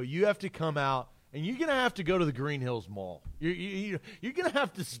 but you have to come out, and you're going to have to go to the Green Hills Mall. You're going to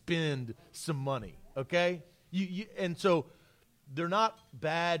have to spend some money, okay? And so – they're not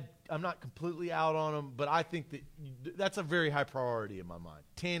bad. I'm not completely out on them, but I think that's a very high priority in my mind.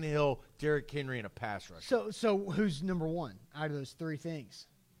 Tannehill, Derrick Henry, and a pass rusher. So who's number 1 out of those 3 things?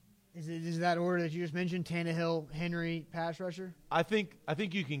 Is that order that you just mentioned? Tannehill, Henry, pass rusher? I think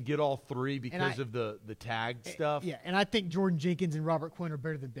you can get all 3 because of the tag stuff. Yeah, and I think Jordan Jenkins and Robert Quinn are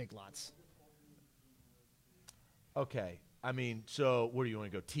better than Big Lots. Okay. I mean, so where do you want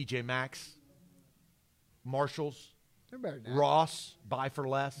to go? TJ Maxx? Marshalls? They're better than Ross, buy for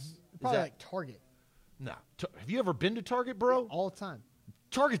less. Probably like Target. No. Have you ever been to Target, bro? Yeah, all the time.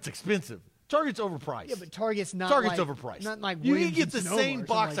 Target's expensive. Target's overpriced. Yeah, but Target's overpriced. Not like you Williams can get the Sonoma same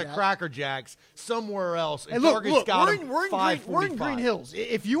box like of Cracker Jacks somewhere else, and look, Target's got we're $5.45. in Green Hills.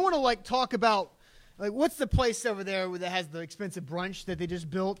 If you want to talk about what's the place over there that has the expensive brunch that they just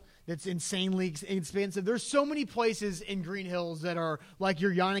built that's insanely expensive? There's so many places in Green Hills that are like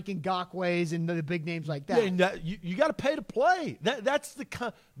your Yannick Ngakwe's and the big names like that. Yeah, and you got to pay to play. That's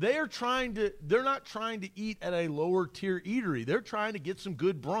they're not trying to eat at a lower tier eatery. They're trying to get some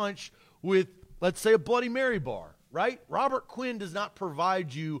good brunch with, let's say, a Bloody Mary bar, right? Robert Quinn does not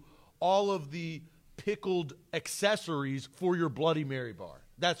provide you all of the pickled accessories for your Bloody Mary bar.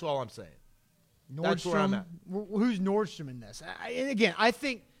 That's all I'm saying. That's where I'm at. Who's Nordstrom in this? I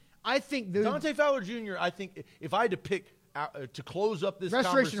think Dante Fowler Jr., I think if I had to pick to close up this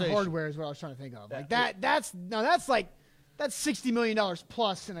Restoration conversation. Hardware is what I was trying to think of. That's $60 million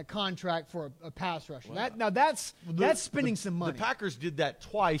plus in a contract for a pass rusher. Wow. That's spending some money. The Packers did that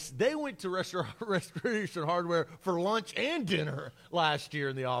twice. They went to Restoration Hardware for lunch and dinner last year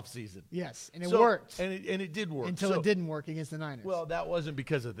in the offseason. Yes, and it worked. And it did work. Until it didn't work against the Niners. Well, that wasn't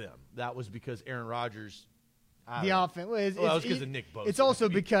because of them. That was because Aaron Rodgers – the offense. That was because of Nick Bosa. It's also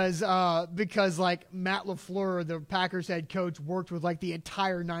because like Matt LaFleur, the Packers head coach, worked with like the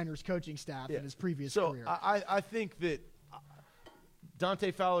entire Niners coaching staff in his previous career. I think that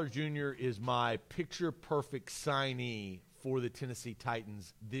Dante Fowler Jr. is my picture-perfect signee for the Tennessee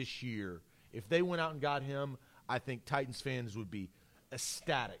Titans this year. If they went out and got him, I think Titans fans would be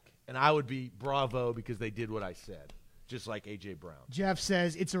ecstatic, and I would be bravo because they did what I said, just like A.J. Brown. Jeff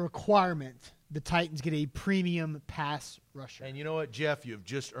says it's a requirement the Titans get a premium pass rusher. And you know what, Jeff? You have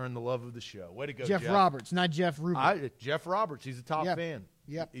just earned the love of the show. Way to go, Jeff Roberts, not Jeff Rubin. Jeff Roberts. He's a top fan.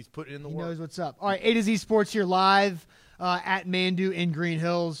 Yep. He's putting in the work. work. He knows what's up. All right, A to Z Sports here live at Manduu in Green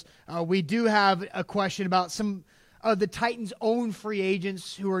Hills. We do have a question about some of the Titans' own free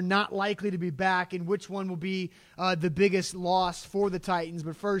agents who are not likely to be back and which one will be the biggest loss for the Titans.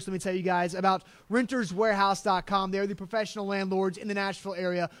 But first, let me tell you guys about renterswarehouse.com. They're the professional landlords in the Nashville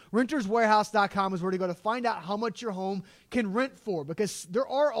area. Renterswarehouse.com is where to go to find out how much your home can rent for, because there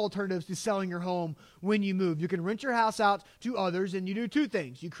are alternatives to selling your home when you move. You can rent your house out to others, and you do two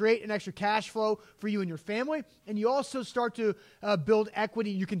things. You create an extra cash flow for you and your family, and you also start to build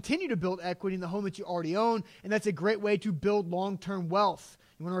equity. You continue to build equity in the home that you already own, and that's a great way to build long-term wealth.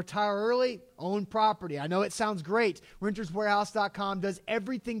 You want to retire early? Own property. I know it sounds great. Renterswarehouse.com does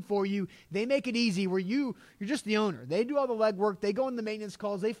everything for you. They make it easy where you're just the owner. They do all the legwork. They go on the maintenance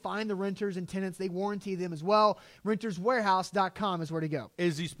calls. They find the renters and tenants. They warranty them as well. Renterswarehouse.com is where to go.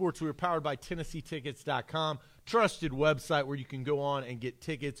 AZ Sports, we are powered by TennesseeTickets.com, trusted website where you can go on and get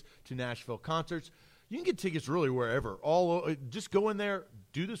tickets to Nashville concerts. You can get tickets really wherever. Just go in there,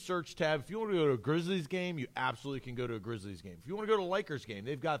 do the search tab. If you want to go to a Grizzlies game, you absolutely can go to a Grizzlies game. If you want to go to a Lakers game,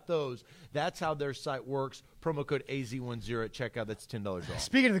 they've got those. That's how their site works. Promo code AZ10 at checkout. That's $10 off.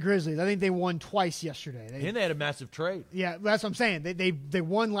 Speaking of the Grizzlies, I think they won twice yesterday. And they had a massive trade. Yeah, that's what I'm saying. They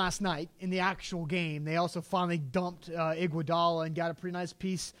won last night in the actual game. They also finally dumped Iguodala and got a pretty nice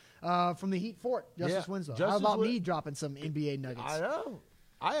piece from the Heat for it. Justice Winslow. How about me dropping some NBA nuggets? I know.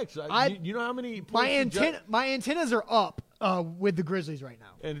 You know how many my antennas are up with the Grizzlies right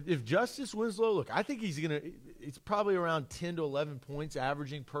now. And if Justice Winslow, look, I think it's probably around 10 to 11 points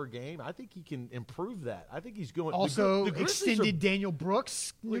averaging per game. I think he can improve that. I think he's going. Also, extended Daniel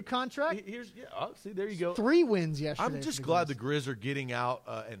Brooks' new contract. See, there you go. 3 wins yesterday. I'm just glad the Grizz are getting out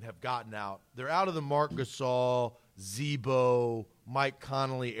and have gotten out. They're out of the Marc Gasol, Zebo, Mike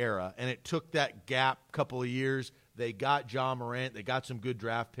Conley era, and it took that gap couple of years. They got Ja Morant. They got some good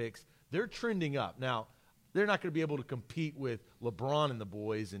draft picks. They're trending up. Now, they're not going to be able to compete with LeBron and the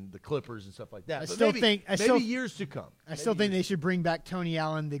boys and the Clippers and stuff like that. Maybe years to come. I still think they should bring back Tony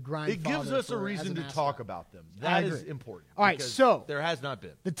Allen, the grind. It gives us a reason to talk about them. That is important. All right, so there has not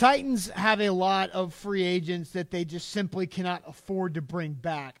been. The Titans have a lot of free agents that they just simply cannot afford to bring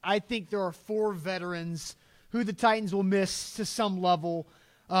back. I think there are 4 veterans who the Titans will miss to some level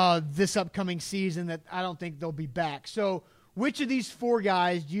this upcoming season that I don't think they'll be back. So which of these 4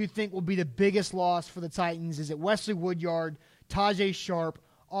 guys do you think will be the biggest loss for the Titans? Is it Wesley Woodyard, Tajay Sharp,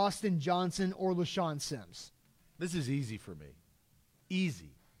 Austin Johnson, or LaShawn Sims? This is easy for me.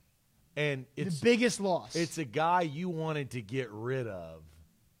 Easy. And it's the biggest loss. It's a guy you wanted to get rid of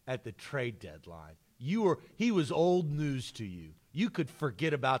at the trade deadline. He was old news to you. You could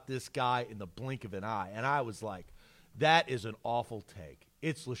forget about this guy in the blink of an eye. And I was like, that is an awful take.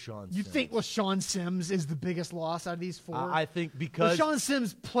 It's LaShawn Sims. You think LaShawn Sims is the biggest loss out of these 4? I think because LaShawn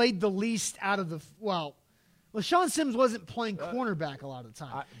Sims played the least out of the LaShawn Sims wasn't playing cornerback a lot of the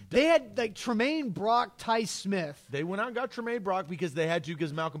time. They had Tremaine Brock, Ty Smith. They went out and got Tremaine Brock because they had to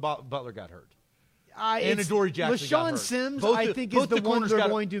because Malcolm Butler got hurt. And Adoree Jackson got hurt. LaShawn Sims, I think, is the one they're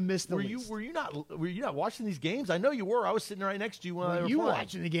going to miss the least. Were you not watching these games? I know you were. I was sitting right next to you when they were playing. You were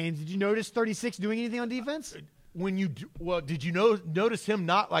watching the games. Did you notice 36 doing anything on defense? Did you notice him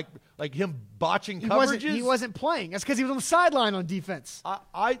not like him botching coverages? He wasn't playing. That's because he was on the sideline on defense.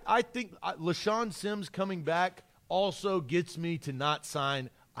 I think LaShawn Sims coming back also gets me to not sign.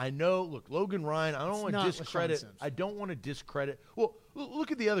 I know. Look, Logan Ryan. I don't want to discredit. I don't want to discredit. Well,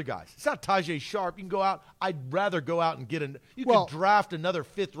 look at the other guys. It's not Tajay Sharp. You can go out. I'd rather go out and get could draft another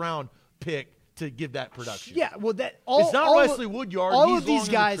 5th round pick to give that production. Yeah, well, it's not Wesley Woodyard. All of these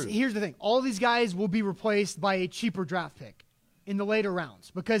guys. Here's the thing: all of these guys will be replaced by a cheaper draft pick in the later rounds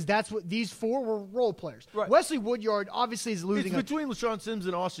because that's what these 4 were role players. Right. Wesley Woodyard obviously is losing. It's between LaShawn Sims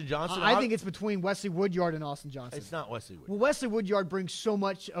and Austin Johnson. I think it's between Wesley Woodyard and Austin Johnson. It's not Wesley Woodyard. Well, Wesley Woodyard brings so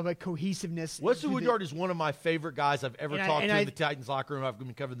much of a cohesiveness. Wesley Woodyard is one of my favorite guys I've ever talked to in the Titans locker room. I've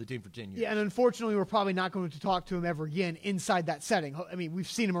been covering the team for 10 years. Yeah, and unfortunately, we're probably not going to talk to him ever again inside that setting. I mean, we've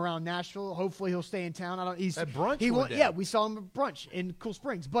seen him around Nashville. Hopefully, he'll stay in town. He's at brunch one day. Yeah, we saw him at brunch in Cool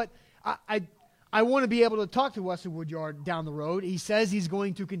Springs. But I want to be able to talk to Wesley Woodyard down the road. He says he's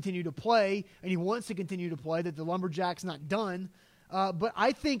going to continue to play, and he wants to continue to play, that the Lumberjacks not done. But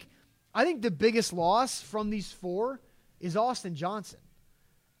I think the biggest loss from these 4 is Austin Johnson.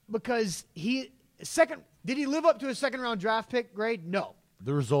 because did he live up to a second-round draft pick grade? No.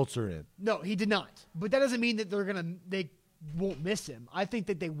 The results are in. No, he did not. But that doesn't mean that they won't miss him. I think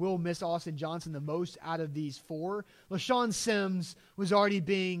that they will miss Austin Johnson the most out of these four. LaShawn Sims was already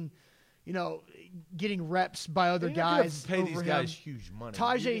being, getting reps by other guys. Pay these guys huge money.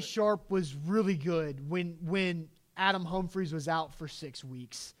 Tajay Sharp was really good when Adam Humphries was out for 6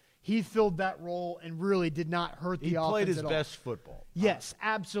 weeks. He filled that role and really did not hurt the offense at all. He played his best football. Yes,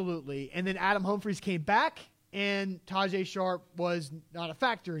 absolutely. And then Adam Humphries came back, and Tajay Sharp was not a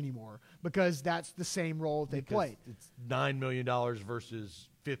factor anymore because that's the same role they played. It's $9 million versus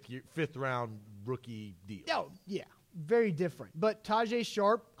fifth round rookie deal. Oh, yeah, very different. But Tajay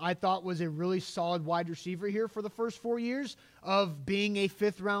Sharp, I thought, was a really solid wide receiver here for the first 4 years of being a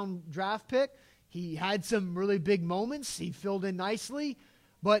fifth-round draft pick. He had some really big moments. He filled in nicely,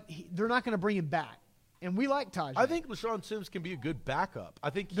 but they're not going to bring him back. And we like Tajay. I think LaShawn Sims can be a good backup. I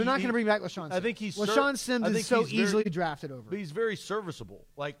think they're not going to bring back LaShawn Sims. I think LaShawn Sims is so easily drafted over. But he's very serviceable.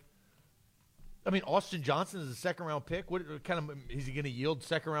 Austin Johnson is a second-round pick. What kind of is he going to yield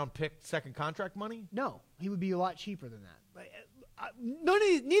second-round pick, second contract money? No, he would be a lot cheaper than that.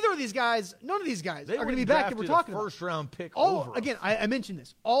 Neither of these guys are going to be back that we're talking about. First-round pick. Again, I mentioned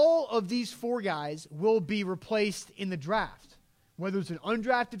this. All of these four guys will be replaced in the draft. Whether it's an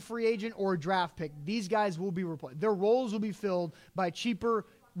undrafted free agent or a draft pick, these guys will be replaced. Their roles will be filled by cheaper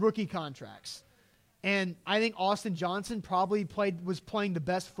rookie contracts. And I think Austin Johnson probably was playing the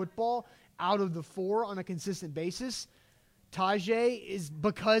best football out of the four on a consistent basis. Tajay is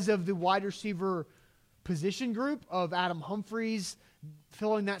because of the wide receiver position group of Adam Humphries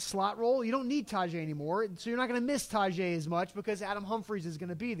filling that slot role. You don't need Tajay anymore, so you're not going to miss Tajay as much because Adam Humphries is going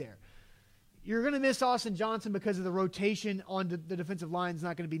to be there. You're going to miss Austin Johnson because of the rotation on the defensive line is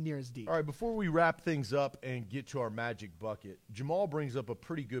not going to be near as deep. All right, before we wrap things up and get to our magic bucket, Jamal brings up a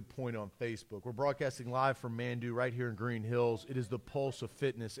pretty good point on Facebook. We're broadcasting live from Manduu right here in Green Hills. It is the pulse of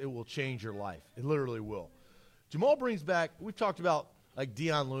fitness. It will change your life. It literally will. Jamal brings back, we've talked about like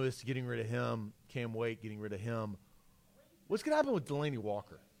Dion Lewis, getting rid of him, Cam Wake, getting rid of him. What's going to happen with Delaney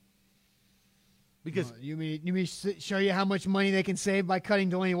Walker? Because you mean show you how much money they can save by cutting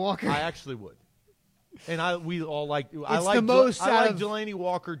Delaney Walker? I actually would. And we all like. I like Delaney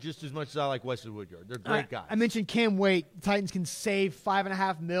Walker just as much as I like Wesley Woodyard. They're great guys. I mentioned Cam Wake. The Titans can save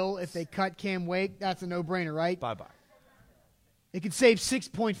 $5.5 million if they cut Cam Wake. That's a no-brainer, right? Bye-bye. They could save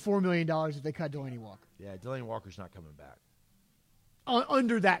 $6.4 million if they cut Delaney Walker. Yeah, Delaney Walker's not coming back.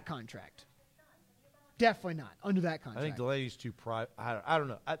 Under that contract. Definitely not. Under that contract. I think Delaney's too private. I don't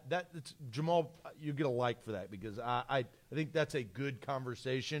know. It's Jamal, you get a like for that because I think that's a good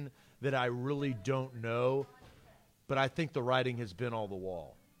conversation that I really don't know, but I think the writing has been on the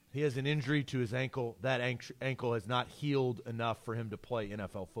wall. He has an injury to his ankle. That ankle has not healed enough for him to play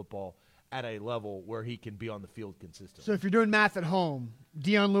NFL football at a level where he can be on the field consistently. So if you're doing math at home,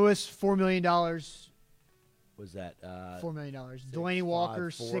 Dion Lewis, $4 million. Was that $4 million? Delaney Walker,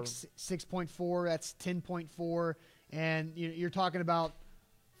 6.4. That's 10.4, and you're talking about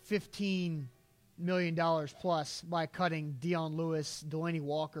 $15 million plus by cutting Dion Lewis, Delaney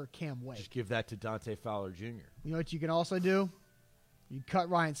Walker, Cam Wake. Just give that to Dante Fowler Jr. You know what you can also do? You cut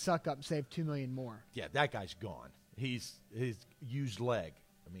Ryan Suck up and save $2 million more. Yeah, that guy's gone. He's his used leg.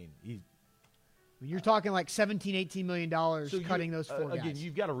 I mean, you're talking like $17-18 million cutting those four guys. Again,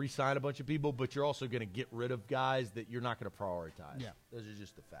 you've got to re-sign a bunch of people, but you're also going to get rid of guys that you're not going to prioritize. Yeah. Those are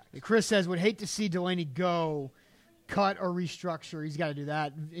just the facts. Chris says, would hate to see Delaney go, cut or restructure. He's got to do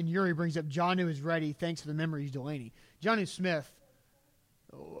that. And Yuri brings up, Jonnu is ready. Thanks for the memories, Delaney. Jonnu Smith,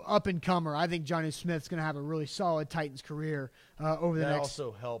 up-and-comer. I think Jonnu Smith's going to have a really solid Titans career over the next. That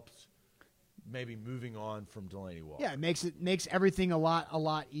also helps maybe moving on from Delaney Walker. Yeah, it makes everything a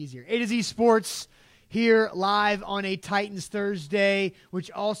lot easier. A to Z Sports here live on a Titans Thursday, which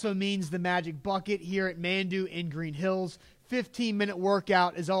also means the Magic Bucket here at Manduu in Green Hills. 15-minute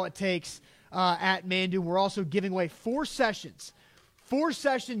workout is all it takes at Manduu. We're also giving away 4 sessions.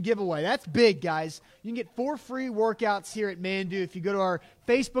 4-session giveaway. That's big, guys. You can get 4 free workouts here at Manduu. If you go to our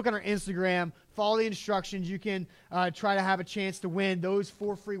Facebook and our Instagram, follow the instructions, you can try to have a chance to win those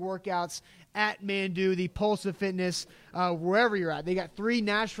 4 free workouts at Manduu, the Pulse of Fitness, wherever you're at. They got 3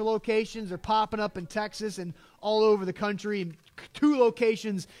 Nashville locations. They're popping up in Texas and all over the country, and 2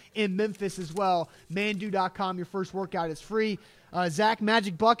 locations in Memphis as well. Manduu.com. Your first workout is free. Zach,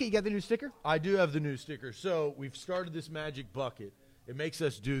 Magic Bucket, you got the new sticker? I do have the new sticker. So we've started this Magic Bucket. It makes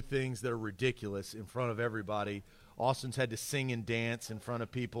us do things that are ridiculous in front of everybody. Austin's had to sing and dance in front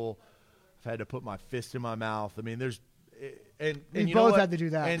of people. I've had to put my fist in my mouth. I mean, there's and we you both know had to do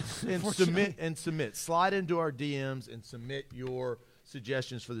that and submit. Slide into our DMs and submit your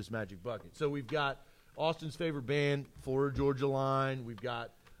suggestions for this Magic Bucket. So we've got Austin's favorite band, Florida Georgia Line. We've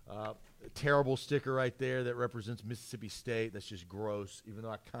got a terrible sticker right there that represents Mississippi State. That's just gross, even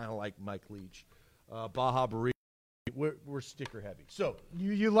though I kind of like Mike Leach. Baja Burrito. We're sticker heavy. So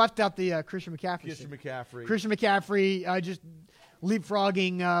you left out the Christian McCaffrey. Christian McCaffrey just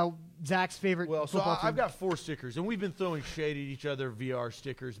leapfrogging Zach's favorite. Well, so football team. I've got 4 stickers, and we've been throwing shade at each other via our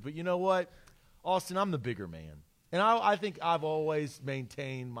stickers. But you know what, Austin, I'm the bigger man. And I think I've always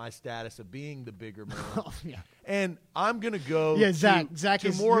maintained my status of being the bigger man. Oh, yeah. And I'm going to go Zach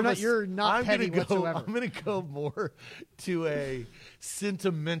is more you're not petty whatsoever. I'm going to go more to a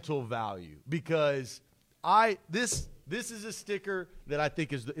sentimental value because this is a sticker that I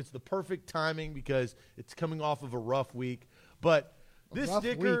think it's the perfect timing because it's coming off of a rough week. But this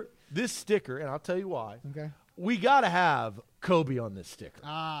sticker, and I'll tell you why. Okay. We got to have Kobe on this sticker.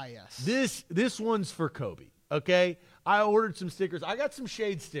 Ah, yes. This one's for Kobe. Okay, I ordered some stickers. I got some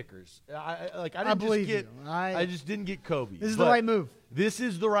shade stickers. I just didn't get Kobe. This is the right move. This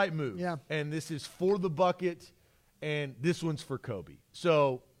is the right move. Yeah. And this is for the bucket, and this one's for Kobe.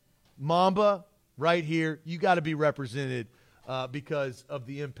 So, Mamba, right here, you got to be represented because of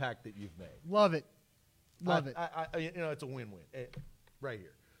the impact that you've made. Love it. It's a win-win right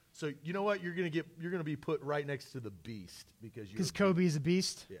here. So you know what? You're gonna be put right next to the beast because Kobe is a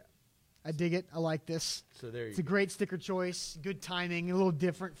beast. Yeah. I dig it. I like this. So there you go. It's a great sticker choice. Good timing. A little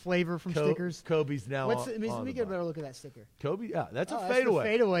different flavor from stickers. Kobe's now Let me get a better look at that sticker. Kobe, yeah, that's a fadeaway.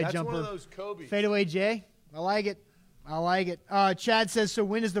 Fadeaway That's jumper. one That's one of those Kobe. Fadeaway J. I like it. Chad says, so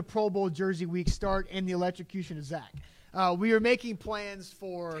when does the Pro Bowl jersey week start and the electrocution of Zach? We are making plans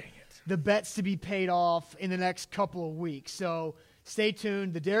for the bets to be paid off in the next couple of weeks. So stay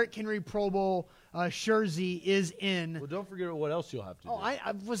tuned. The Derrick Henry Pro Bowl jersey is in. Well, don't forget what else you'll have to do.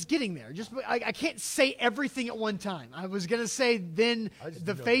 I was getting there. I can't say everything at one time. I was going to say then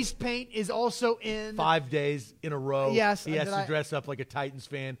the face paint is also in. 5 days in a row. Yes. He has to dress up like a Titans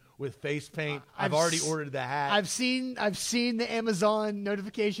fan with face paint. I've already ordered the hat. I've seen the Amazon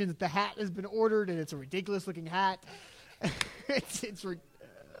notification that the hat has been ordered, and it's a ridiculous looking hat.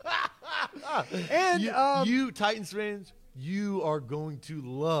 And you Titans fans, you are going to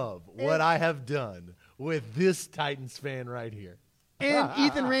love what I have done with this Titans fan right here. And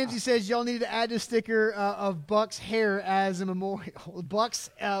Ethan Ramsey says y'all need to add a sticker of Buck's hair as a memorial. Buck's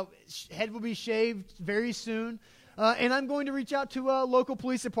head will be shaved very soon. And I'm going to reach out to a local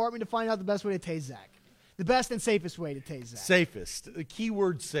police department to find out the best way to tase Zach. The best and safest way to tase Zach. Safest. The key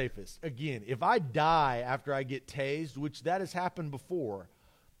word safest. Again, if I die after I get tased, which that has happened before,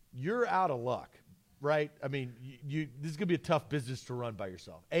 you're out of luck. Right? I mean, this is going to be a tough business to run by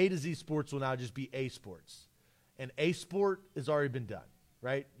yourself. A to Z Sports will now just be A Sports. And A Sport has already been done,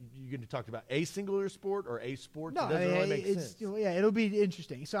 right? You're going to talk about a singular sport or A Sports? No, it doesn't really make sense. Yeah, it'll be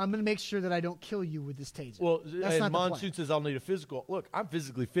interesting. So I'm going to make sure that I don't kill you with this taser. Well, that's and not Monsoon says I'll need a physical. Look, I'm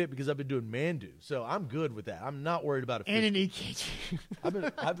physically fit because I've been doing Manduu, so I'm good with that. I'm not worried about a physical. And an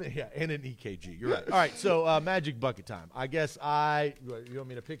EKG. and an EKG. You're right. All right, so Magic Bucket time. I guess you want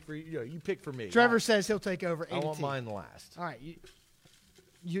me to pick for you? You pick for me. Trevor says he'll take over. I want mine last. All right.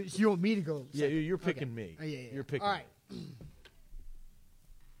 You want me to go? Yeah, you're picking me. Yeah. You're picking. All right.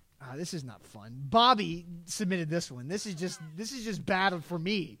 This is not fun. Bobby submitted this one. This is just bad for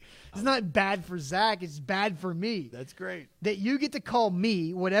me. It's not bad for Zach. It's bad for me. That's great. That you get to call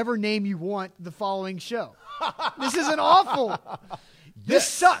me whatever name you want the following show. This is an awful. This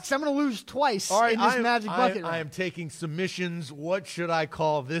sucks. I'm going to lose twice in this Magic Bucket. I am taking submissions. What should I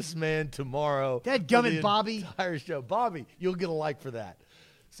call this man tomorrow? Dadgummit, Bobby. Entire show. Bobby, you'll get a like for that.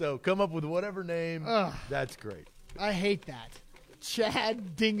 So come up with whatever name. That's great. I hate that.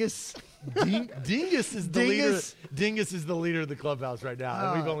 Chad Dingus. Dingus is the leader. Dingus is the leader of the clubhouse right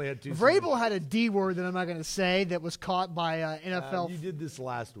now, and we've only had 2. Vrabel had a D word that I'm not going to say that was caught by NFL. You did this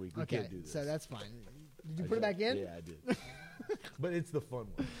last week. We can't do this. So that's fine. Did you put it back in? Yeah, I did. But it's the fun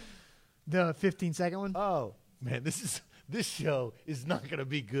one. The 15-second one? Oh, man, this show is not going to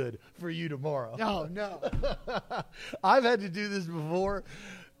be good for you tomorrow. Oh, no. I've had to do this before.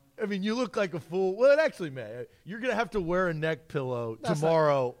 I mean, you look like a fool. Well, it actually may. You're going to have to wear a neck pillow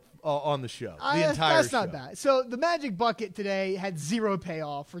tomorrow on the show. The entire that's show. Not bad. So the Magic Bucket today had zero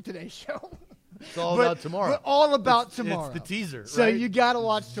payoff for today's show. It's all about tomorrow. But all about tomorrow. It's the teaser, So right? you got to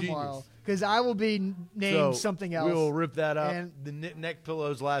watch tomorrow because I will be named something else. We will rip that up. And the neck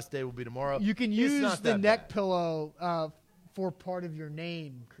pillow's last day will be tomorrow. You can use the neck pillow for part of your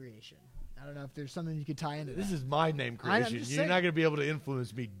name creation. I don't know if there's something you could tie into This that. is my name creation. You're saying. not going to be able to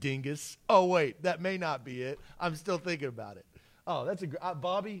influence me, dingus. Oh, wait, that may not be it. I'm still thinking about it. Oh, that's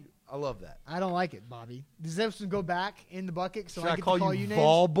Bobby. I love that. I don't like it, Bobby. Does this one go back in the bucket so Should I I get call to call you you names?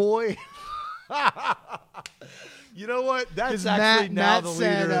 Vol Boy? You know what? That's actually now the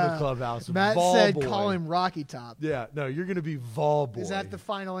leader of the clubhouse. Matt Vol said Boy. call him Rocky Top. Yeah, no, you're going to be Vol Boy. Is that the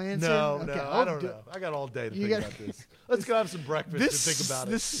final answer? No, Okay. no, I don't know. I got all day to think about this. Let's go have some breakfast and think about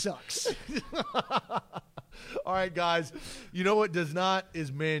it. This sucks. All right, guys. You know what does not is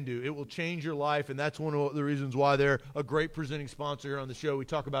Manduu. It will change your life, and that's one of the reasons why they're a great presenting sponsor here on the show. We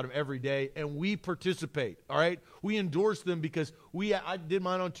talk about them every day, and we participate, all right? We endorse them because I did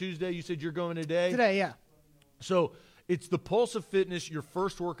mine on Tuesday. You said you're going today? Today, yeah. So it's the Pulse of Fitness. Your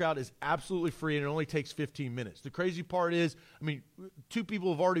first workout is absolutely free, and it only takes 15 minutes. The crazy part is, 2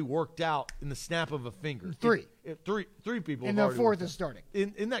 people have already worked out in the snap of a finger. Three people and have the already fourth worked is out. starting.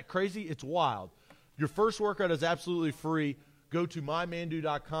 Isn't that crazy? It's wild. Your first workout is absolutely free. Go to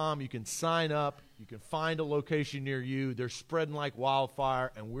mymanduu.com. You can sign up. You can find a location near you. They're spreading like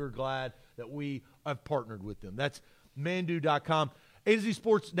wildfire, and we're glad that we have partnered with them. That's manduu.com.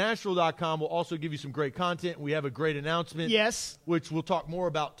 A2ZSportsNashville.com will also give you some great content. We have a great announcement. Yes. Which we'll talk more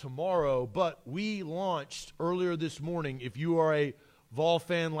about tomorrow. But we launched earlier this morning. If you are a Vol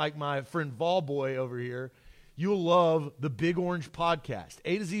fan like my friend Vol Boy over here, you'll love the Big Orange Podcast.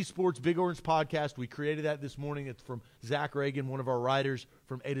 A to Z Sports Big Orange Podcast. We created that this morning. It's from Zach Reagan, one of our writers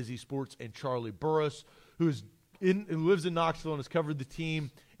from A to Z Sports, and Charlie Burris, who lives in Knoxville and has covered the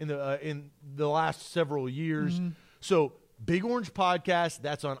team in the last several years. Mm-hmm. So Big Orange Podcast,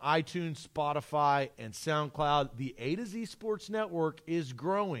 that's on iTunes, Spotify, and SoundCloud. The A to Z Sports Network is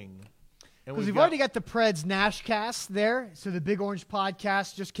growing. Because we've already got the Preds Nashcast there. So the Big Orange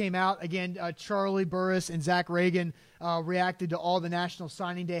Podcast just came out. Again, Charlie Burris and Zach Reagan reacted to all the National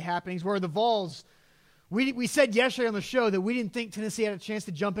Signing Day happenings, where the Vols, we said yesterday on the show that we didn't think Tennessee had a chance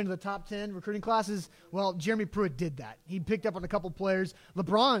to jump into the top 10 recruiting classes. Well, Jeremy Pruitt did that. He picked up on a couple players.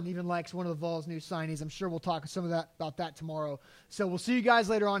 LeBron even likes one of the Vols' new signings. I'm sure we'll talk about that tomorrow. So we'll see you guys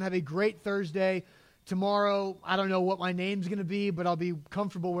later on. Have a great Thursday. Tomorrow, I don't know what my name's going to be, but I'll be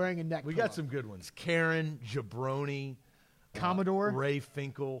comfortable wearing a neck. We pillow. got some good ones. Karen, Jabroni, Commodore, Ray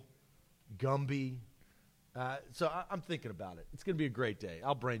Finkel, Gumby. So I'm thinking about it. It's going to be a great day.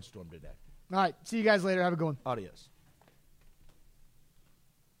 I'll brainstorm today. All right. See you guys later. Have a good one. Adios.